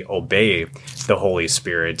actually obey the Holy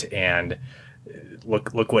Spirit. And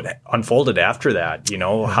look what unfolded after that,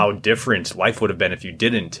 how different life would have been if you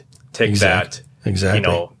didn't take that,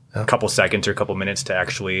 a couple seconds or a couple minutes to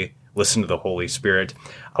actually listen to the Holy Spirit.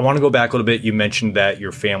 I want to go back a little bit. You mentioned that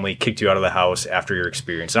your family kicked you out of the house after your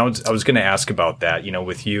experience. And I was going to ask about that,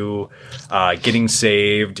 with you getting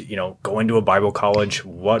saved, going to a Bible college.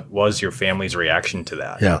 What was your family's reaction to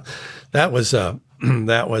that? Yeah, that was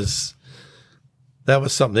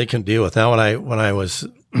something they can deal with. Now, when I was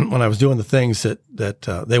doing the things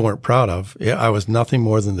that they weren't proud of, I was nothing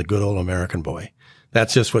more than the good old American boy.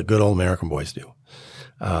 That's just what good old American boys do.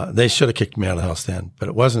 They should have kicked me out of the house then, but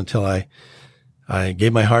it wasn't until I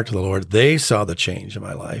gave my heart to the Lord. They saw the change in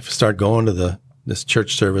my life. Start going to this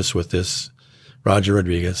church service with this Roger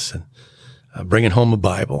Rodriguez and bringing home a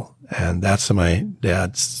Bible. And that's my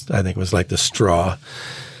dad's, I think, was like the straw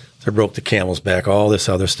that broke the camel's back, all this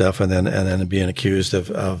other stuff. And then being accused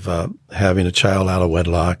of having a child out of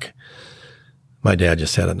wedlock. My dad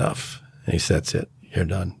just had enough. And he said, that's it. You're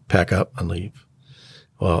done. Pack up and leave.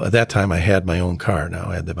 Well, at that time, I had my own car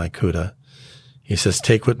now. I had my Cuda. He says,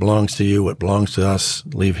 take what belongs to you, what belongs to us,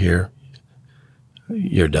 leave here.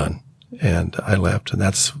 You're done. And I left. And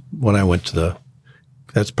that's when I went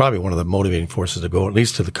that's probably one of the motivating forces to go, at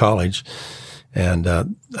least to the college. And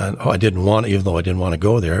I didn't want, even though I didn't want to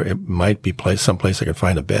go there, it might be someplace I could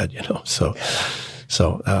find a bed, So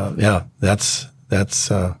that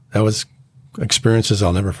was experiences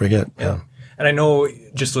I'll never forget. Yeah. And I know,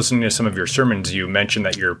 just listening to some of your sermons, you mentioned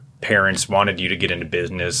that your parents wanted you to get into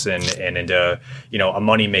business and into, a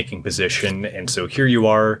money-making position. And so here you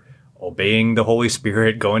are, obeying the Holy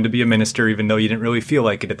Spirit, going to be a minister, even though you didn't really feel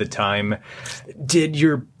like it at the time. Did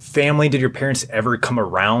your parents ever come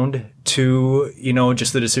around to,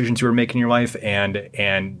 just the decisions you were making in your life? And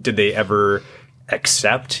did they ever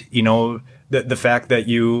accept, the fact that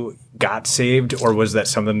you got saved, or was that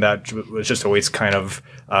something that was just always kind of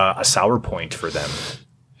a sour point for them?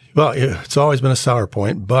 Well, it's always been a sour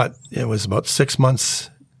point, but it was about 6 months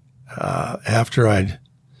after I'd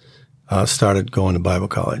started going to Bible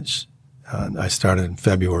college. I started in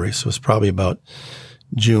February, so it was probably about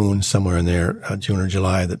June, somewhere in there, June or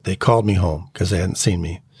July, that they called me home because they hadn't seen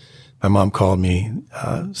me. My mom called me,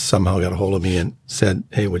 somehow got a hold of me and said,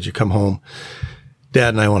 hey, would you come home? Dad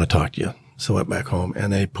and I want to talk to you. So I went back home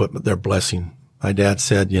and they put their blessing. My dad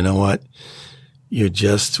said, you know what? You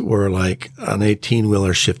just were like an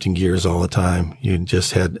 18-wheeler shifting gears all the time. You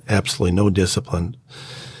just had absolutely no discipline.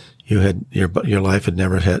 your life had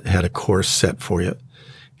never had a course set for you.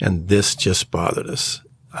 And this just bothered us.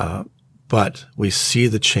 But we see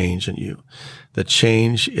the change in you. The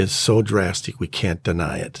change is so drastic, we can't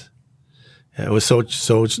deny it. And it was so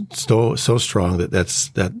strong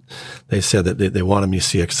that they said that they wanted me to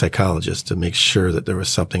see a psychologist to make sure that there was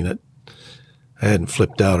something that I hadn't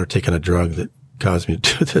flipped out or taken a drug that caused me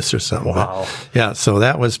to do this or something. Wow. But yeah. So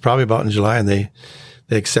that was probably about in July, and they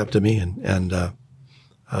accepted me and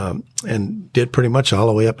did pretty much all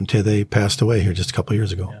the way up until they passed away here just a couple of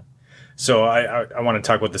years ago. Yeah. So I want to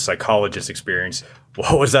talk about the psychologist experience.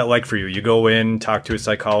 What was that like for you? You go in, talk to a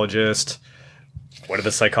psychologist. What did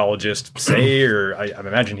the psychologist say? Or I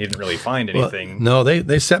imagine he didn't really find anything. Well, no,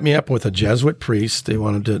 they set me up with a Jesuit priest. They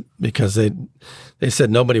wanted to, because they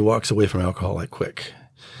said nobody walks away from alcohol that quick.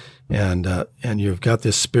 And you've got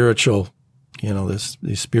this spiritual,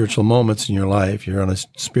 these spiritual moments in your life. You're on a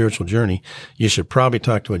spiritual journey. You should probably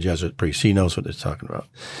talk to a Jesuit priest. He knows what they're talking about.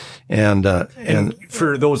 And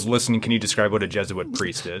for those listening, can you describe what a Jesuit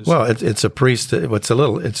priest is? Well, it's a priest. It's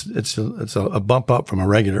a bump up from a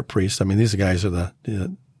regular priest. I mean, these guys are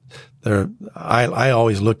I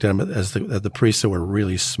always looked at them as the priests that were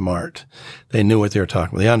really smart. They knew what they were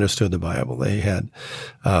talking about. They understood the Bible. They had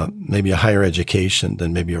maybe a higher education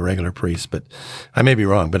than maybe a regular priest, but I may be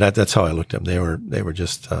wrong. But that's how I looked at them. They were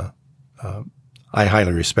just. I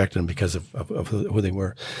highly respected them because of who they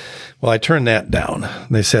were. Well, I turned that down.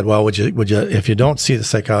 They said, "Well, would you if you don't see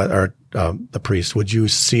the priest, would you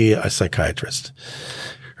see a psychiatrist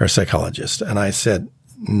or a psychologist?" And I said,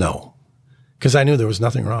 "No." Because I knew there was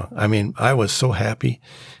nothing wrong. I mean, I was so happy.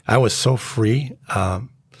 I was so free.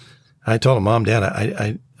 I told them, "Mom, Dad,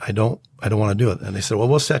 I don't want to do it." And they said, "Well,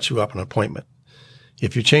 we'll set you up an appointment.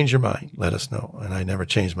 If you change your mind, let us know." And I never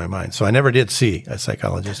changed my mind. So I never did see a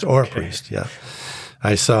psychologist or a priest. Yeah.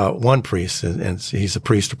 I saw one priest, and he's a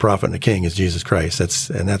priest, a prophet, and a king, is Jesus Christ.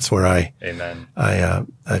 That's where Amen.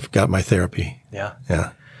 I've got my therapy. Yeah. Yeah.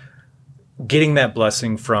 Getting that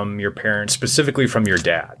blessing from your parents, specifically from your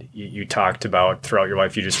dad. You talked about throughout your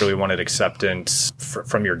life, you just really wanted acceptance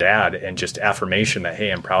from your dad and just affirmation that, hey,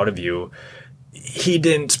 I'm proud of you. He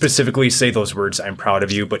didn't specifically say those words, "I'm proud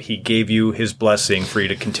of you," but he gave you his blessing for you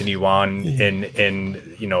to continue on in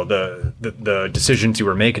the decisions you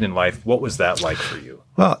were making in life. What was that like for you?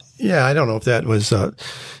 Well, yeah, I don't know if that was.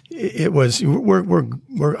 It was.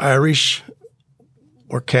 We're Irish.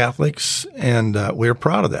 We're Catholics, and we're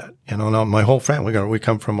proud of that. Now my whole family, we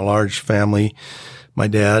come from a large family. My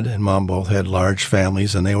dad and mom both had large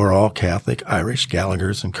families, and they were all Catholic, Irish,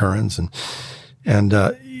 Gallaghers and Currans, and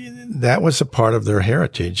that was a part of their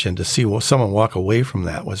heritage. And to see someone walk away from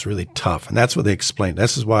that was really tough. And that's what they explained.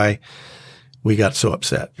 This is why we got so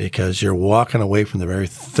upset, because you're walking away from the very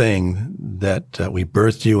thing that we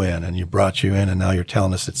birthed you in and you brought you in, and now you're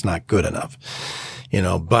telling us it's not good enough.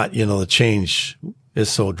 But the change is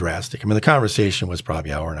so drastic. I mean, the conversation was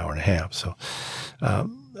probably an hour and a half. So,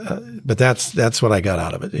 but that's what I got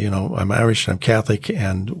out of it. I'm Irish, I'm Catholic,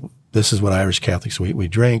 and this is what Irish Catholics, we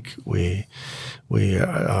drink, we're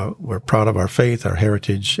proud of our faith, our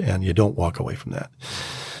heritage, and you don't walk away from that.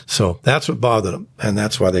 So that's what bothered them. And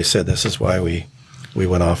that's why they said, this is why we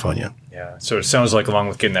went off on you. Yeah. So it sounds like along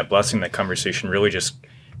with getting that blessing, that conversation really just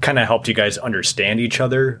kind of helped you guys understand each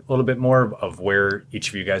other a little bit more of where each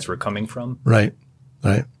of you guys were coming from. Right.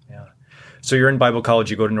 Yeah. So you're in Bible college,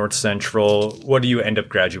 you go to North Central. What do you end up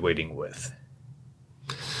graduating with?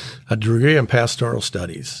 A degree in pastoral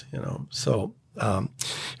studies, So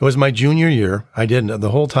it was my junior year. I didn't, the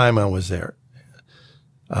whole time I was there.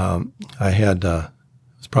 I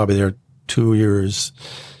was probably there 2 years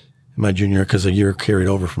in my junior year, because a year carried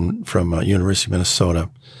over from University of Minnesota.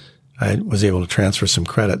 I was able to transfer some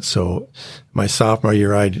credit. So my sophomore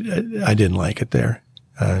year, I didn't like it there.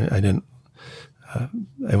 I didn't.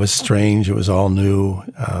 It was strange. It was all new.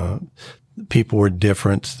 People were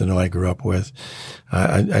different than who I grew up with.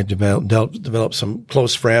 I developed some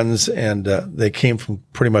close friends, and they came from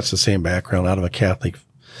pretty much the same background, out of a Catholic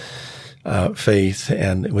faith,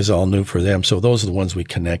 and it was all new for them. So those are the ones we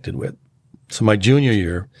connected with. So my junior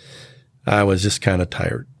year, I was just kind of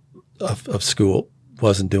tired of school,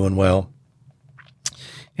 wasn't doing well.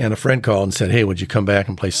 And a friend called and said, "Hey, would you come back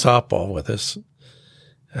and play softball with us?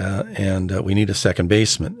 And we need a second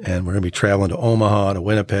baseman, and we're going to be traveling to Omaha, to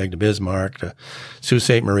Winnipeg, to Bismarck, to Sault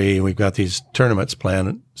Ste. Marie. We've got these tournaments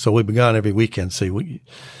planned. So we've been gone every weekend. So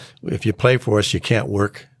if you play for us, you can't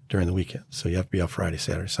work during the weekend. So you have to be off Friday,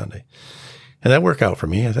 Saturday, Sunday." And that worked out for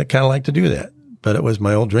me. I kind of like to do that. But it was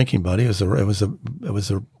my old drinking buddy. It was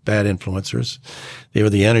the bad influencers. They were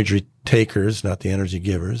the energy takers, not the energy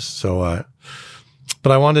givers. So,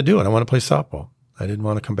 but I wanted to do it. I wanted to play softball. I didn't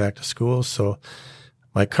want to come back to school. So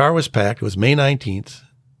my car was packed. It was May 19th.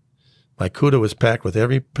 My CUDA was packed with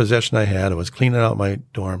every possession I had. I was cleaning out my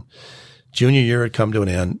dorm. Junior year had come to an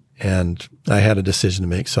end, and I had a decision to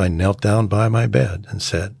make. So I knelt down by my bed and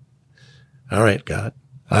said, all right, God,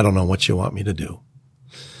 I don't know what you want me to do,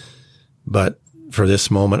 but for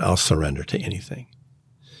this moment, I'll surrender to anything.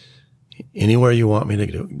 Anywhere you want me to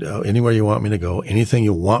go, anywhere you want me to go, anything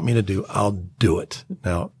you want me to do, I'll do it.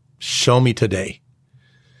 Now, show me today.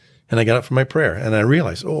 And I got up from my prayer, and I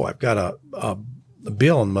realized, I've got a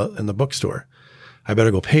bill in the bookstore. I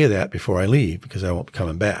better go pay that before I leave because I won't be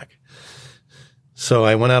coming back. So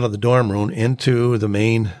I went out of the dorm room into the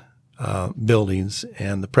main buildings,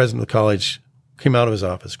 and the president of the college came out of his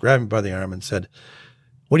office, grabbed me by the arm, and said,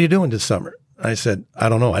 what are you doing this summer? I said, I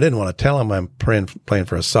don't know. I didn't want to tell him I'm playing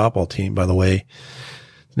for a softball team. By the way,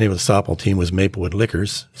 the name of the softball team was Maplewood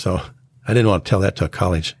Liquors. So I didn't want to tell that to a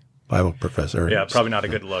college Bible professor. Yeah, probably not a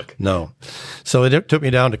good look. No. So they took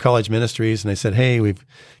me down to College Ministries, and they said, hey, we've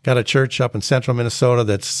got a church up in central Minnesota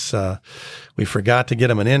that's we forgot to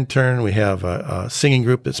get him an intern. We have a singing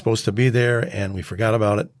group that's supposed to be there, and we forgot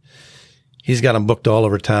about it. He's got them booked all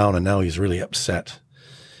over town, and now he's really upset.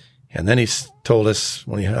 And then he told us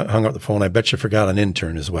when he hung up the phone, I bet you forgot an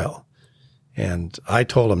intern as well. And I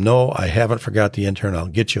told him, no, I haven't forgot the intern. I'll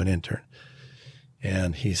get you an intern.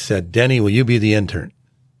 And he said, Denny, will you be the intern?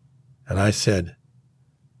 And I said,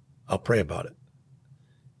 I'll pray about it.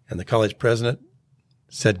 And the college president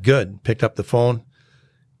said, good, picked up the phone,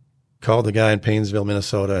 called the guy in Paynesville,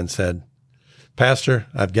 Minnesota, and said, Pastor,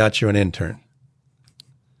 I've got you an intern.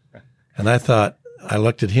 And I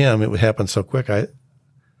looked at him. It would happen so quick.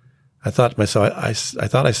 I thought to myself, I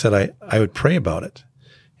thought I said I would pray about it.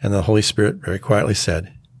 And the Holy Spirit very quietly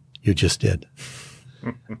said, you just did.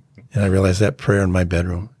 And I realized that prayer in my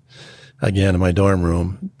bedroom, again in my dorm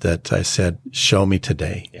room, that I said, show me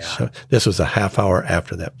today. Yeah. This was a half hour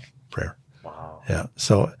after that prayer. Wow. Yeah.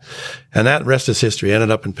 So, and that rest is history. I ended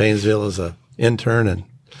up in Paynesville as an intern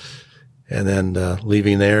and then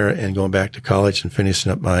leaving there and going back to college and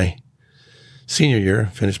finishing up my senior year,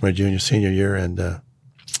 finished my senior year, and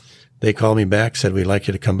they called me back, said, we'd like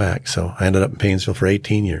you to come back. So I ended up in Paynesville for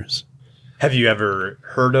 18 years. Have you ever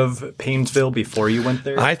heard of Paynesville before you went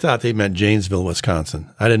there? I thought they meant Janesville, Wisconsin.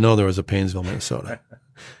 I didn't know there was a Paynesville, Minnesota.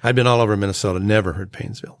 I'd been all over Minnesota, never heard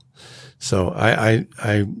Paynesville. So I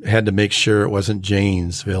had to make sure it wasn't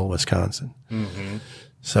Janesville, Wisconsin. Mm-hmm.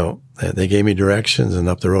 So they gave me directions, and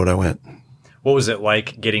up the road I went. What was it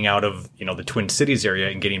like getting out of, the Twin Cities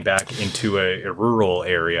area and getting back into a rural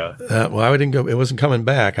area? Well, I didn't go. It wasn't coming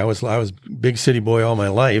back. I was big city boy all my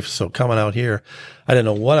life. So coming out here, I didn't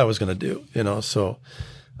know what I was going to do. So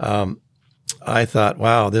I thought,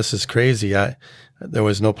 wow, this is crazy. There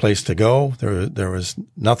was no place to go. There was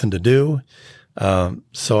nothing to do.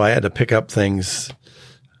 So I had to pick up things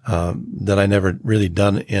that I never really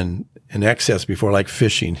done in excess before, like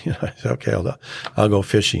fishing. I said, okay, I'll go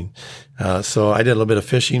fishing. So I did a little bit of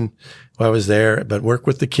fishing while I was there, but worked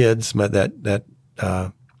with the kids.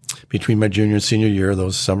 Between my junior and senior year,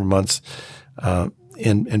 those summer months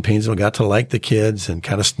in Paynesville, got to like the kids and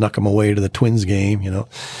kind of snuck them away to the Twins game.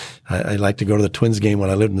 I liked to go to the Twins game when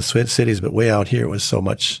I lived in the cities, but way out here it was so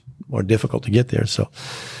much more difficult to get there.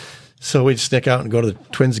 So we'd sneak out and go to the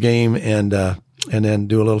Twins game and then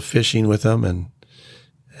do a little fishing with them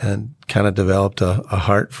and kind of developed a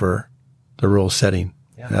heart for the rural setting.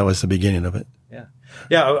 Yeah. That was the beginning of it.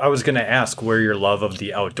 Yeah, I was going to ask where your love of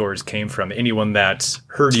the outdoors came from. Anyone that's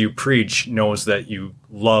heard you preach knows that you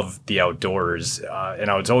love the outdoors. And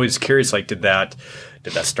I was always curious, did that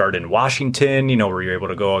start in Washington? Were you able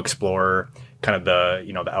to go explore kind of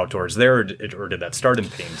the outdoors there, or did that start in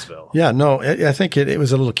Paynesville? Yeah, no, I think it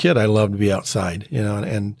was a little kid. I loved to be outside,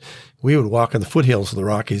 and we would walk in the foothills of the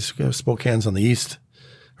Rockies. Spokane's on the east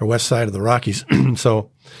or west side of the Rockies.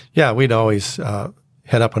 So, yeah, we'd always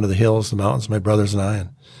head up into the hills, the mountains, my brothers and I,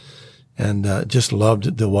 and just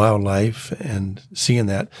loved the wildlife and seeing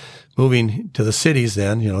that. Moving to the cities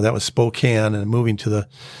then, that was Spokane, and moving to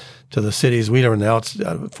the cities. We were in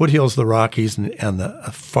the foothills of the Rockies and the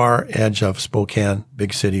far edge of Spokane,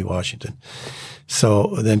 big city, Washington.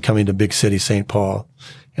 So then coming to big city, St. Paul,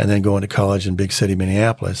 and then going to college in big city,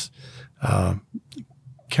 Minneapolis, kind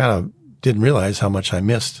of didn't realize how much I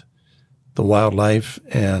missed the wildlife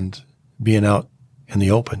and being out in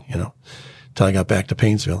the open, until I got back to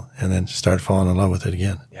Paynesville and then started falling in love with it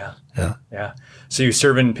again. Yeah. So you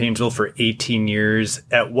served in Paynesville for 18 years.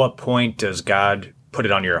 At what point does God put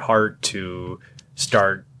it on your heart to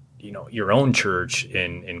start, your own church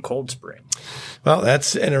in Cold Spring? Well,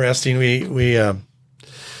 that's interesting. We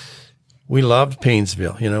we loved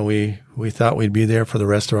Painesville. You know, we thought we'd be there for the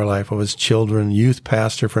rest of our life. I was children youth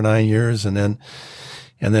pastor for 9 years, and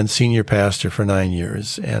then senior pastor for 9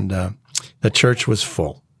 years. And the church was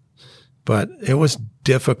full, but it was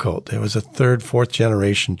difficult. It was a third, fourth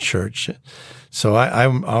generation church. So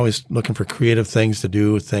I'm always looking for creative things to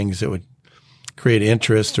do, things that would create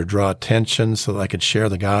interest or draw attention so that I could share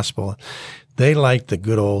the gospel. They liked the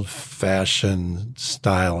good old-fashioned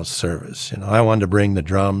style of service. You know, I wanted to bring the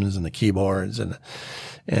drums and the keyboards and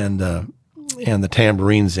the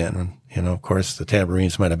tambourines in. You know, of course, the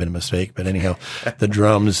tambourines might have been a mistake, but anyhow, the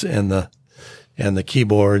drums and the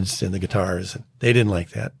keyboards and the guitars, they didn't like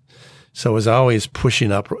that. So it was always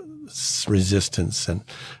pushing up resistance. And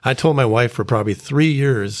I told my wife for probably 3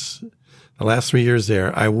 years, the last 3 years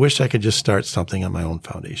there, I wish I could just start something on my own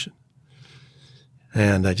foundation.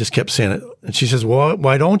 And I just kept saying it. And she says, well,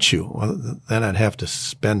 why don't you? Well, then I'd have to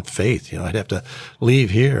spend faith. You know, I'd have to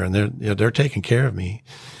leave here, and they're taking care of me.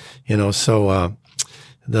 You know, so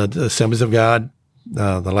the Assemblies of God,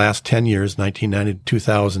 the last 10 years, 1990 to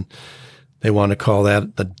 2000, they wanted to call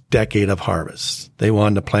that the decade of harvest. They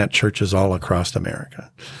wanted to plant churches all across America.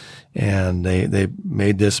 And they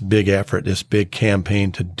made this big effort, this big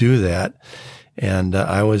campaign to do that. And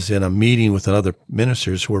I was in a meeting with other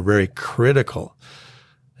ministers who were very critical.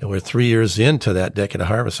 And we're 3 years into that decade of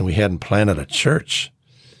harvest, and we hadn't planted a church.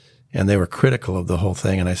 And they were critical of the whole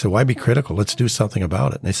thing. And I said, why be critical? Let's do something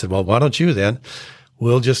about it. And they said, well, why don't you then?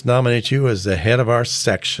 We'll just nominate you as the head of our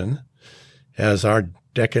section, as our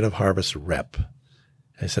decade of harvest rep.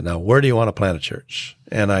 I said, now, where do you want to plant a church?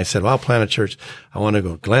 And I said, well, I'll plant a church. I want to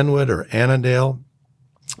go Glenwood or Annandale,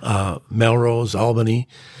 Melrose, Albany,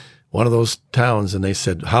 one of those towns. And they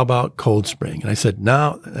said, how about Cold Spring? And I said,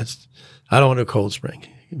 no, I don't want to go Cold Spring,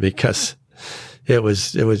 because it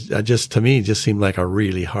was just, to me, it just seemed like a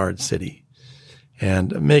really hard city.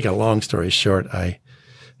 And to make a long story short, I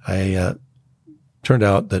turned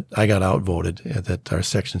out that I got outvoted, that our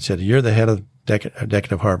section said, you're the head of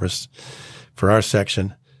decade of harvest for our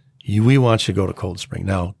section. We want you to go to Cold Spring.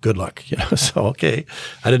 Now, good luck. You know, so, okay.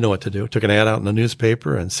 I didn't know what to do. Took an ad out in the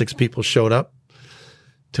newspaper, and 6 people showed up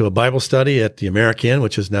to a Bible study at the American Inn,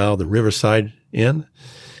 which is now the Riverside Inn.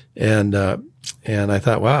 And I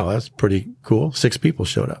thought, wow, that's pretty cool. 6 people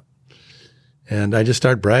showed up. And I just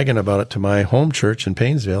started bragging about it to my home church in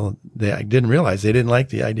Painesville. I didn't realize they didn't like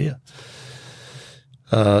the idea.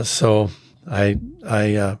 So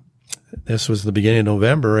this was the beginning of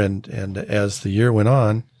November, and as the year went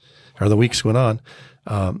on, or the weeks went on,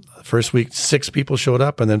 first week, 6 people showed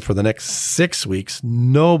up, and then for the next 6 weeks,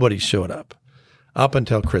 nobody showed up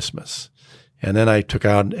until Christmas. And then I took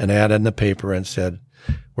out an ad in the paper and said,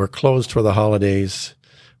 we're closed for the holidays.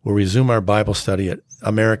 We'll resume our Bible study at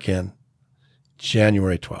American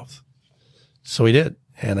January 12th. So we did.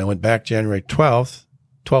 And I went back January 12th,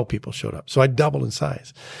 12 people showed up. So I doubled in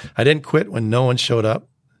size. I didn't quit when no one showed up.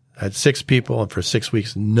 I had 6 people, and for 6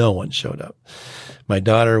 weeks, no one showed up. My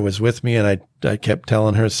daughter was with me, and I kept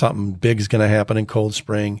telling her something big is going to happen in Cold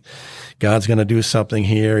Spring. God's going to do something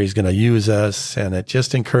here. He's going to use us. And it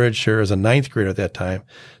just encouraged her, as a 9th grader at that time,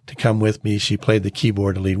 to come with me. She played the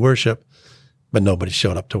keyboard to lead worship, but nobody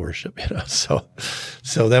showed up to worship, you know.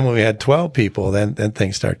 So then when we had 12 people, then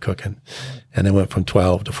things started cooking. And it went from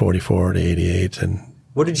 12 to 44 to 88. And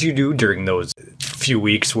what did you do during those few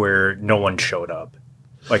weeks where no one showed up?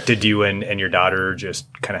 Like, did you and your daughter just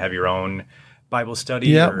kind of have your own Bible study?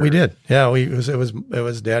 Yeah, we did. Yeah, it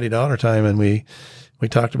was daddy-daughter time, and we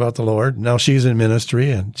talked about the Lord. Now she's in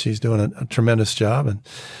ministry, and she's doing a tremendous job. And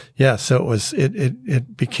yeah, so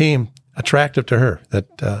it became attractive to her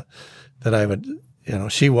that I would, you know,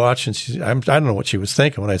 she watched, and I don't know what she was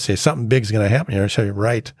thinking when I say something big's going to happen here. I say,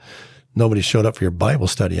 right, nobody showed up for your Bible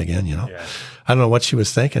study again, you know. Yeah. I don't know what she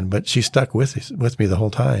was thinking, but she stuck with me the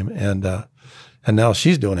whole time, and now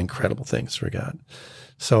she's doing incredible things for God.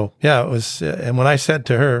 So yeah, it was. And when I said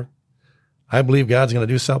to her, I believe God's going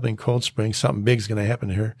to do something in Cold Spring, something big's going to happen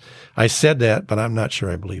to her. I said that, but I'm not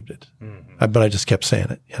sure I believed it. Mm-hmm. But I just kept saying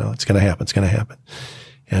it. You know, it's going to happen. It's going to happen.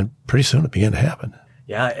 And pretty soon it began to happen.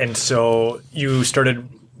 Yeah. And so you started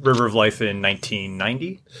River of Life in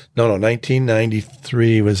 1990? No,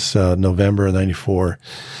 1993 was November of 94.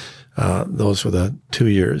 Those were the 2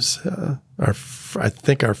 years. I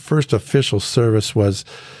think our first official service was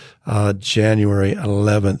January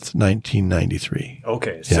 11th, 1993.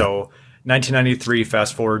 Okay, yeah. So 1993,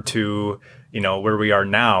 fast forward to, you know, where we are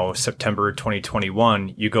now, September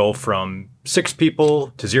 2021, you go from 6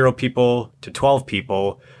 people to 0 people to 12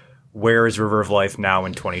 people. Where is River of Life now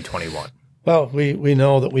in 2021? Well, we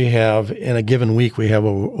know that we have, in a given week, we have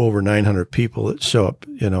over 900 people that show up,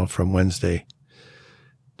 you know, from Wednesday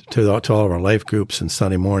to all of our life groups and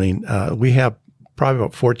Sunday morning, we have probably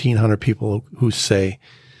about 1,400 people who say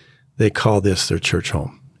they call this their church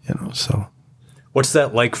home. So what's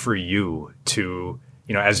that like for you to,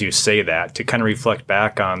 as you say that, to kind of reflect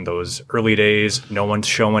back on those early days, no one's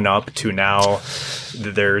showing up, to now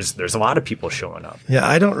there's a lot of people showing up? Yeah,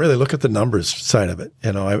 I don't really look at the numbers side of it.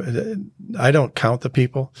 I don't count the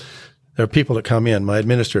people. There are people that come in. My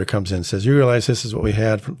administrator comes in and says, "You realize this is what we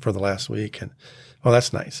had for the last week?" And, oh,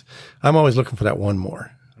 that's nice. I'm always looking for that one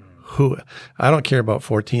more. I don't care about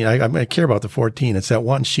 14. I care about the 14. It's that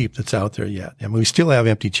one sheep that's out there yet. I mean, we still have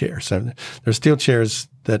empty chairs. There's still chairs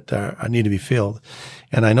that need to be filled.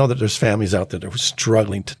 And I know that there's families out there that are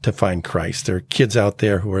struggling to find Christ. There are kids out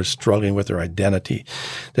there who are struggling with their identity.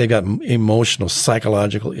 They've got emotional,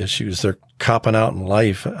 psychological issues. They're copping out in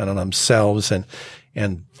life and on themselves.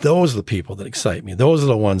 And those are the people that excite me. Those are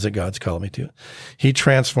the ones that God's called me to. He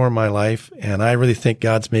transformed my life, and I really think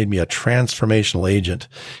God's made me a transformational agent.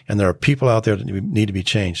 And there are people out there that need to be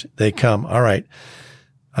changed. They come, all right,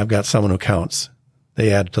 I've got someone who counts.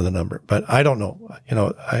 They add to the number. But I don't know.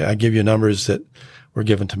 I give you numbers that were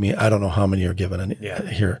given to me. I don't know how many are given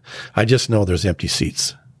here. I just know there's empty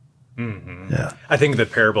seats. Mm-hmm. Yeah, I think the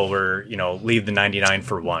parable where, leave the 99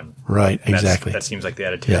 for one. Right, exactly. That seems like the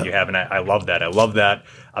attitude you have, and I love that. I love that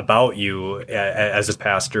about you as a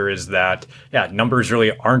pastor, is that, numbers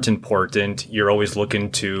really aren't important. You're always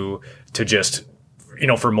looking to just,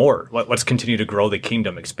 for more. Let's continue to grow the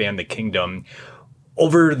kingdom, expand the kingdom.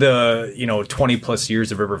 Over the, 20 plus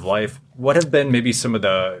years of River of Life, what have been maybe some of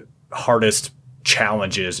the hardest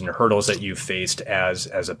challenges and hurdles that you've faced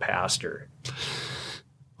as a pastor?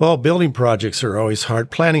 Well, building projects are always hard.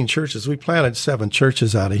 Planting churches. We planted 7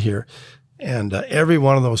 churches out of here, and every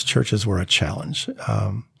one of those churches were a challenge.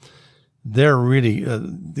 They're really,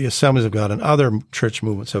 the Assemblies of God and other church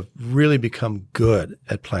movements have really become good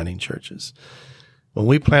at planting churches. When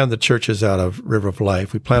we planted the churches out of River of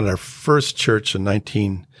Life, we planted our first church in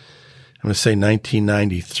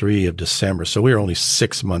 1993 of December. So we were only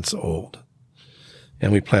 6 months old,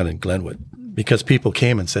 and we planted Glenwood because people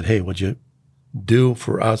came and said, "Hey, would you do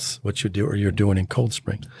for us what you're doing in Cold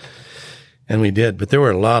Spring?" And we did, but there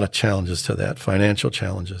were a lot of challenges to that, financial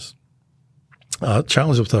challenges,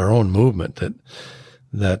 challenges with our own movement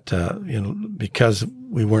that because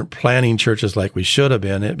we weren't planning churches like we should have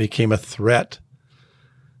been, it became a threat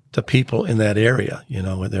to people in that area.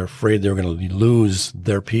 They're afraid they're going to lose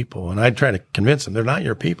their people. And I try to convince them, they're not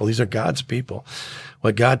your people. These are God's people.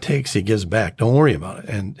 What God takes, He gives back. Don't worry about it.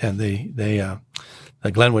 And the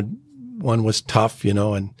Glenwood one was tough,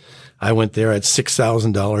 and I went there. I had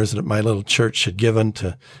 $6,000 that my little church had given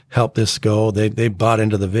to help this go. They bought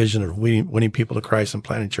into the vision of winning people to Christ and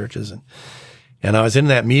planting churches. And I was in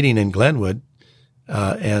that meeting in Glenwood,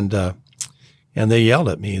 and they yelled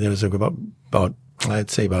at me. There was about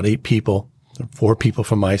I'd say about 8 people, 4 people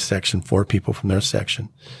from my section, 4 people from their section.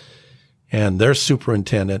 And their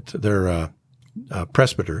superintendent, their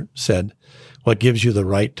presbyter said, "What gives you the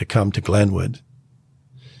right to come to Glenwood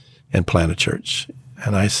and plant a church?"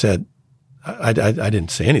 And I said, I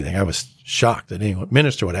didn't say anything. I was shocked that any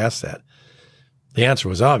minister would ask that. The answer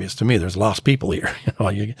was obvious to me. There's lost people here.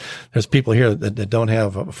 There's people here that don't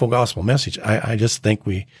have a full gospel message. I just think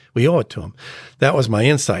we owe it to them. That was my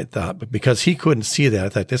inside thought. But because he couldn't see that, I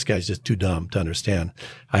thought, this guy's just too dumb to understand.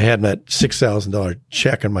 I had that $6,000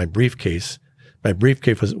 check in my briefcase. My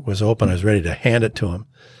briefcase was open. I was ready to hand it to him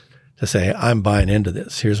to say, "I'm buying into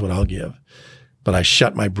this. Here's what I'll give." But I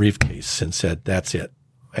shut my briefcase and said, "That's it."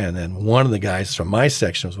 And then one of the guys from my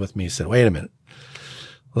section was with me. He said, "Wait a minute.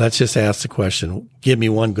 Let's just ask the question. Give me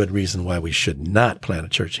one good reason why we should not plant a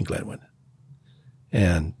church in Glenwood."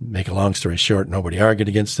 And make a long story short, nobody argued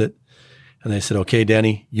against it. And they said, "Okay,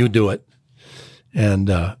 Denny, you do it." And,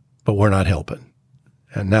 but we're not helping.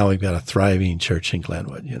 And now we've got a thriving church in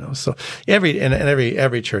Glenwood, So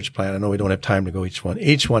every church plant, I know we don't have time to go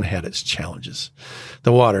each one had its challenges.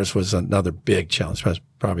 The Waters was another big challenge. It was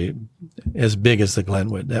probably as big as the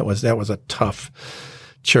Glenwood. That was a tough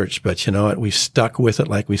church, but we stuck with it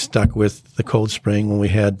like we stuck with the Cold Spring when we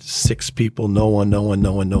had 6 people, no one,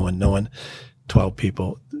 12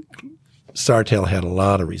 people. Sartell had a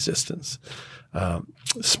lot of resistance,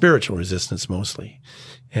 spiritual resistance mostly.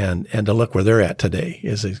 And to look where they're at today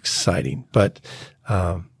is exciting. But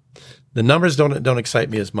the numbers don't excite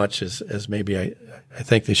me as much as maybe I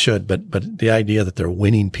think they should. But the idea that they're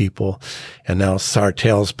winning people, and now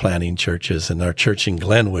Sartell's planting churches, and our church in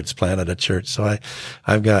Glenwood's planted a church. So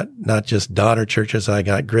I've got not just daughter churches, I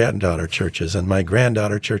got granddaughter churches, and my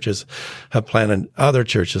granddaughter churches have planted other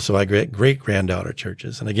churches. So I got great granddaughter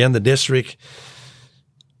churches. And again, the district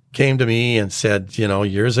came to me and said,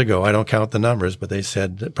 years ago, I don't count the numbers, but they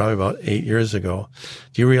said probably about 8 years ago,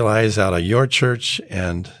 do you realize out of your church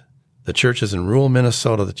and the churches in rural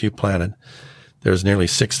Minnesota that you planted, there's nearly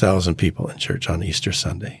 6,000 people in church on Easter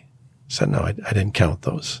Sunday? I said, no, I didn't count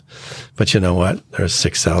those. But you know what? There's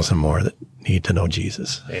 6,000 more that need to know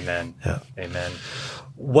Jesus. Amen. Yeah. Amen.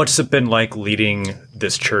 What's it been like leading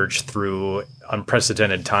this church through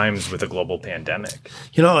unprecedented times with a global pandemic?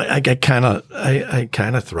 I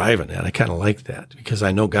kind of thrive in that. I kind of like that because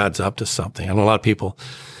I know God's up to something. I know a lot of people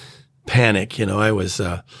panic. It was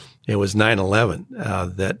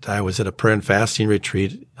 9/11 that I was at a prayer and fasting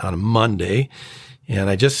retreat on a Monday, and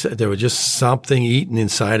there was just something eating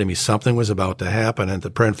inside of me. Something was about to happen. And at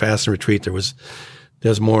the prayer and fasting retreat, there was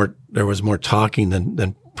more talking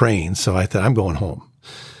than praying. So I thought, I'm going home.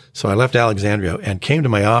 So I left Alexandria and came to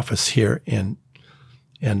my office here in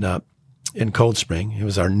Cold Spring. It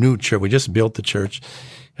was our new church. We just built the church.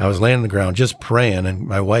 I was laying on the ground just praying, and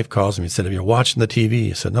my wife calls me and said, "Have you watching the TV?"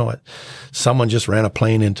 I said, "No, someone just ran a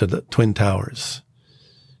plane into the Twin Towers."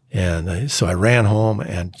 And so I ran home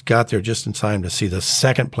and got there just in time to see the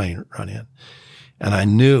second plane run in. And I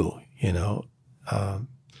knew,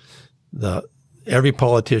 every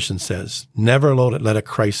politician says, never let a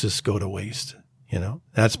crisis go to waste.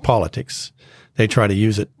 That's politics. They try to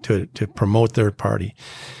use it to promote their party.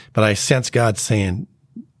 But I sense God saying,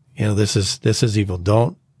 this is evil.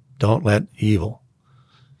 Don't let evil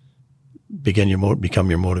become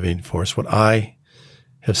your motivating force. What I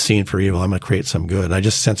have seen for evil, I'm going to create some good. And I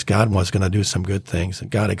just sense God was going to do some good things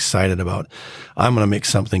and got excited about, I'm going to make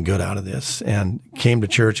something good out of this. And came to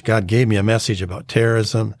church. God gave me a message about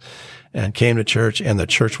terrorism and came to church, and the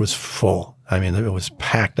church was full. I mean, it was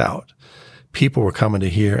packed out. People were coming to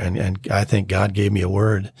hear, and I think God gave me a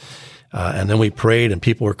word. And then we prayed, and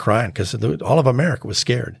people were crying because all of America was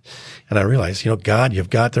scared. And I realized, God, you've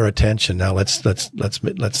got their attention. Now let's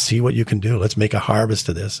see what you can do. Let's make a harvest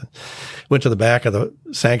of this. And went to the back of the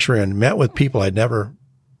sanctuary and met with people I'd never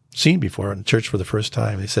seen before in the church for the first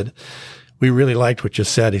time. They said, "We really liked what you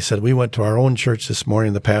said." He said, "We went to our own church this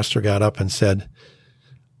morning. The pastor got up and said,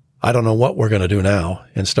 'I don't know what we're going to do now,'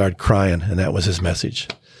 and started crying." And that was his message.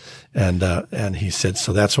 And he said,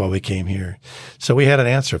 so that's why we came here. So we had an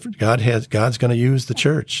answer. God's going to use the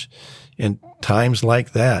church in times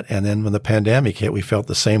like that. And then when the pandemic hit, we felt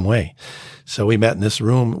the same way. So we met in this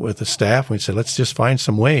room with the staff. And we said, let's just find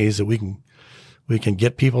some ways that we can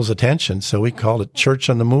get people's attention. So we called it Church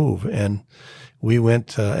on the Move. And we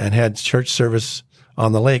went, and had church service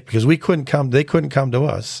on the lake because they couldn't come to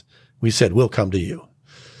us. We said, we'll come to you.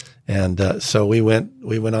 And so we went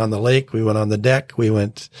on the lake, we went on the deck, we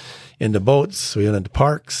went into boats, we went into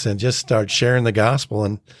parks, and just started sharing the gospel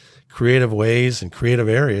in creative ways and creative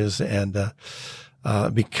areas. And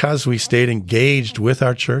because we stayed engaged with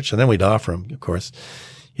our church, and then we'd offer them, of course,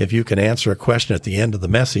 if you can answer a question at the end of the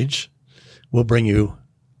message, we'll bring you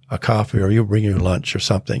a coffee or you'll bring you lunch or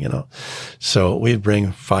something, So we'd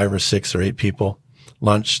bring 5 or 6 or 8 people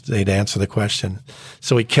lunch. They'd answer the question.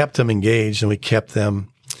 So we kept them engaged, and we kept them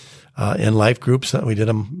in life groups. We did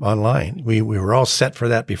them online. We were all set for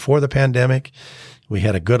that before the pandemic. We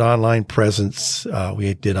had a good online presence.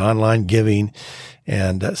 We did online giving.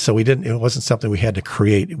 And so it wasn't something we had to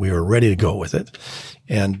create. We were ready to go with it.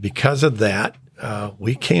 And because of that,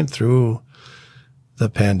 we came through the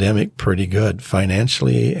pandemic pretty good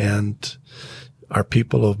financially, and our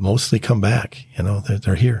people have mostly come back.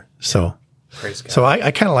 They're here. So, praise God. So I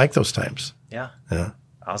kind of like those times. Yeah. Yeah.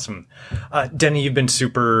 Awesome. Denny, you've been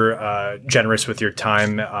super generous with your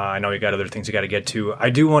time. I know you got other things you got to get to.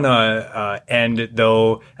 I do want to end,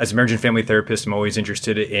 though, as a marriage and family therapist, I'm always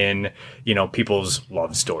interested in, people's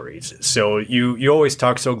love stories. So you always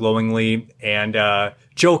talk so glowingly and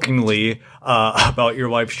jokingly about your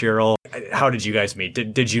wife, Cheryl. How did you guys meet?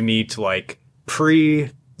 Did you meet like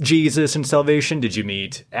pre-Jesus and salvation? Did you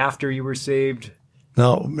meet after you were saved?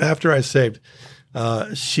 No, after I saved.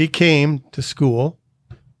 She came to school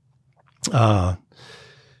the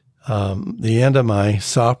end of my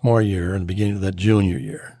sophomore year and the beginning of the junior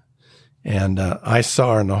year. And I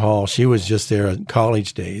saw her in the hall. She was just there in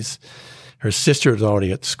college days. Her sister was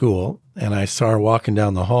already at school. And I saw her walking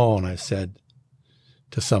down the hall, and I said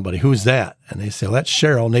to somebody, "Who's that?" And they said, "Well, that's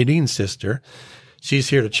Cheryl, Nadine's sister. She's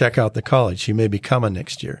here to check out the college. She may be coming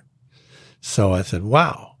next year." So I said,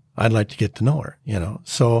 wow. I'd like to get to know her,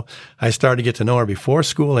 So I started to get to know her before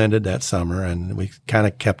school ended that summer, and we kind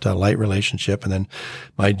of kept a light relationship. And then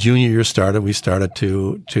my junior year started. We started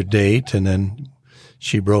to date, and then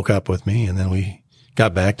she broke up with me, and then we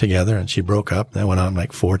got back together, and she broke up. That went on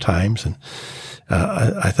like 4 times. And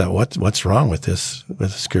I thought, what's wrong with this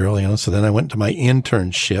girl? So then I went to my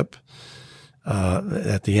internship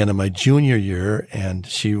at the end of my junior year, and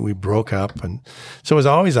we broke up. And so it was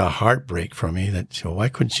always a heartbreak for me that, why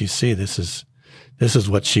couldn't she see this is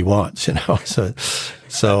what she wants,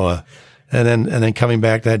 So and then coming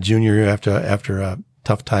back that junior year after a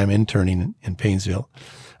tough time interning in Paynesville,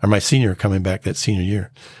 or my senior, coming back that senior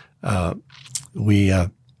year,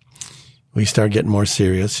 we started getting more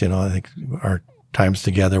serious. I think our times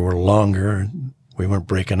together were longer. We weren't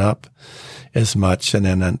breaking up as much. And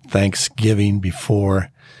then on Thanksgiving,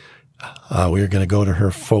 before we were going to go to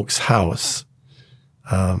her folks' house,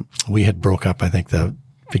 we had broke up, I think, the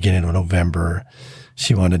beginning of November.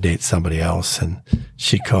 She wanted to date somebody else, and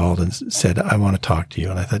she called and said, I want to talk to you.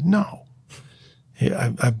 And I thought, no,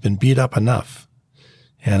 I've been beat up enough.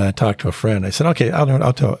 And I talked to a friend. I said, okay,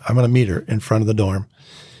 I'll tell her. I'm going to meet her in front of the dorm,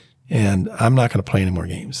 and I'm not going to play any more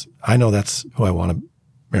games. I know that's who I want to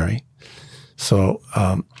marry. So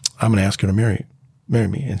I'm going to ask her to marry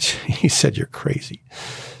me. And he said, you're crazy.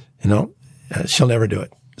 She'll never do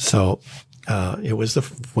it. So it was the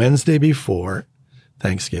Wednesday before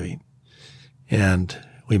Thanksgiving. And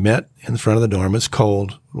we met in front of the dorm. It was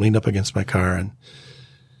cold, leaned up against my car, and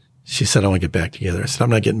she said, I want to get back together. I said, I'm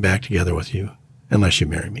not getting back together with you unless you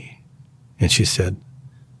marry me. And she said,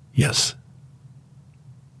 yes.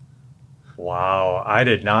 Wow. I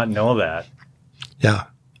did not know that. Yeah.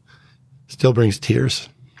 Still brings tears.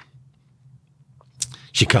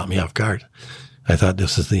 She caught me off guard. I thought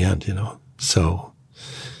this is the end, So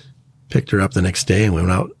picked her up the next day and we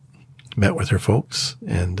went out, met with her folks,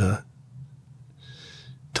 and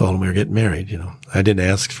told them we were getting married. I didn't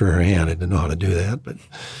ask for her hand. I didn't know how to do that,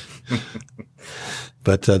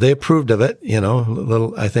 but they approved of it.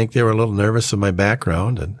 I think they were a little nervous of my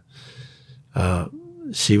background,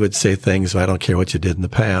 and she would say things, I don't care what you did in the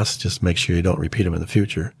past, just make sure you don't repeat them in the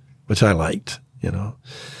future, which I liked. That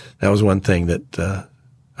was one thing that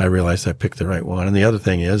I realized I picked the right one. And the other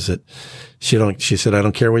thing is that she said, I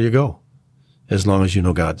don't care where you go, as long as you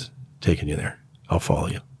know God's taking you there, I'll follow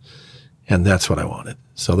you. And that's what I wanted.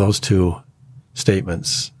 So those 2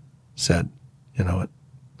 statements said, what?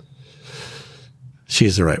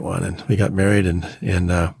 She's the right one. And we got married in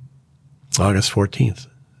August 14th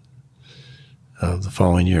of the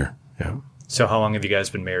following year. Yeah. So how long have you guys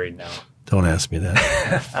been married now? Don't ask me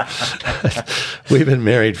that. We've been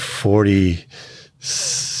married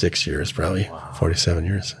 46 years, probably. Wow. 47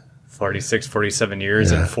 years. 47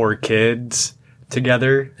 years, yeah. And 4 kids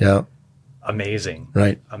together. Yeah. Amazing.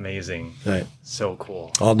 Right. Amazing. Right. So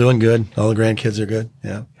cool. All doing good. All the grandkids are good.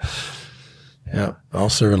 Yeah. Yeah. All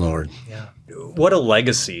serving Lord. Yeah. What a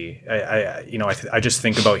legacy. I just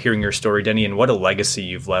think about hearing your story, Denny, and what a legacy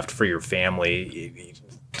you've left for your family,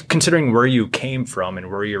 considering where you came from and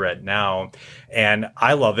where you're at now. And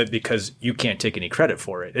I love it because you can't take any credit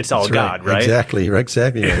for it. It's all That's God, right? Exactly.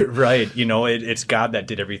 Exactly. Right. It's God that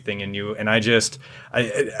did everything in you. And I just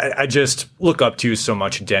look up to you so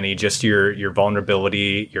much, Denny, just your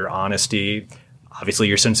vulnerability, your honesty, obviously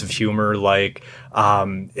your sense of humor.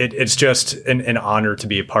 It's just an honor to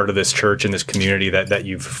be a part of this church and this community that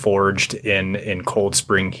you've forged in Cold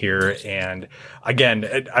Spring here. And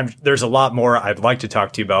again, there's a lot more I'd like to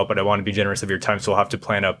talk to you about, but I want to be generous of your time, so we'll have to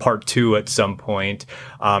plan a part 2 at some point.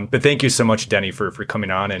 But thank you so much, Denny, for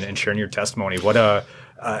coming on and sharing your testimony. What a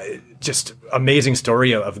just amazing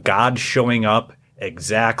story of God showing up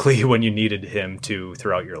exactly when you needed him to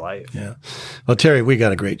throughout your life. Yeah. Well, Terry, we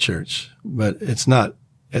got a great church, but it's not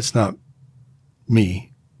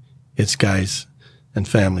me. It's guys and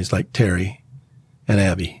families like Terry and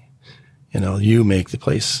Abby. You make the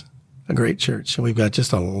place a great church. And we've got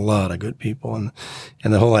just a lot of good people, and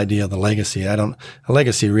the whole idea of the legacy. A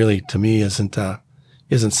legacy really to me isn't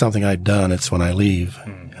something I've done. It's when I leave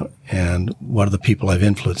and what do the people I've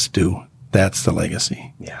influenced do. That's the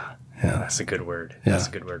legacy. Yeah. Yeah. That's a good word. Yeah. That's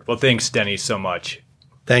a good word. Well, thanks, Denny, so much.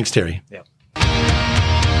 Thanks, Terry. Yeah.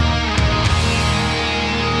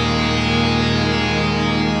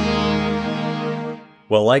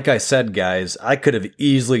 Well, like I said, guys, I could have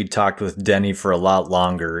easily talked with Denny for a lot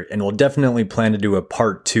longer, and we'll definitely plan to do a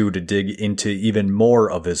part 2 to dig into even more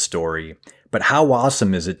of his story. But how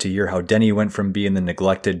awesome is it to hear how Denny went from being the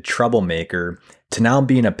neglected troublemaker to now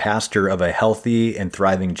being a pastor of a healthy and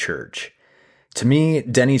thriving church? To me,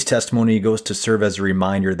 Denny's testimony goes to serve as a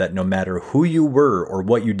reminder that no matter who you were or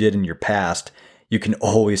what you did in your past, you can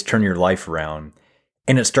always turn your life around.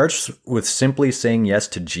 And it starts with simply saying yes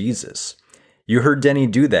to Jesus. You heard Denny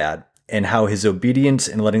do that, and how his obedience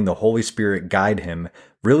in letting the Holy Spirit guide him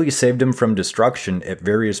really saved him from destruction at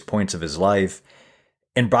various points of his life.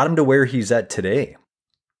 and brought him to where he's at today.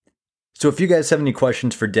 So if you guys have any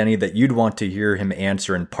questions for Denny that you'd want to hear him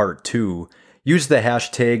answer in part 2, use the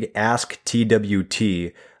hashtag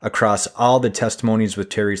AskTWT across all the Testimonies with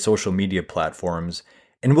Terry social media platforms,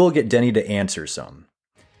 and we'll get Denny to answer some.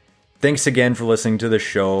 Thanks again for listening to the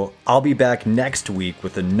show. I'll be back next week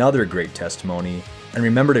with another great testimony, and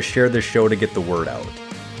remember to share the show to get the word out.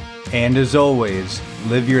 And as always,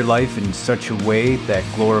 live your life in such a way that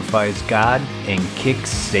glorifies God and kicks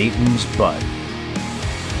Satan's butt.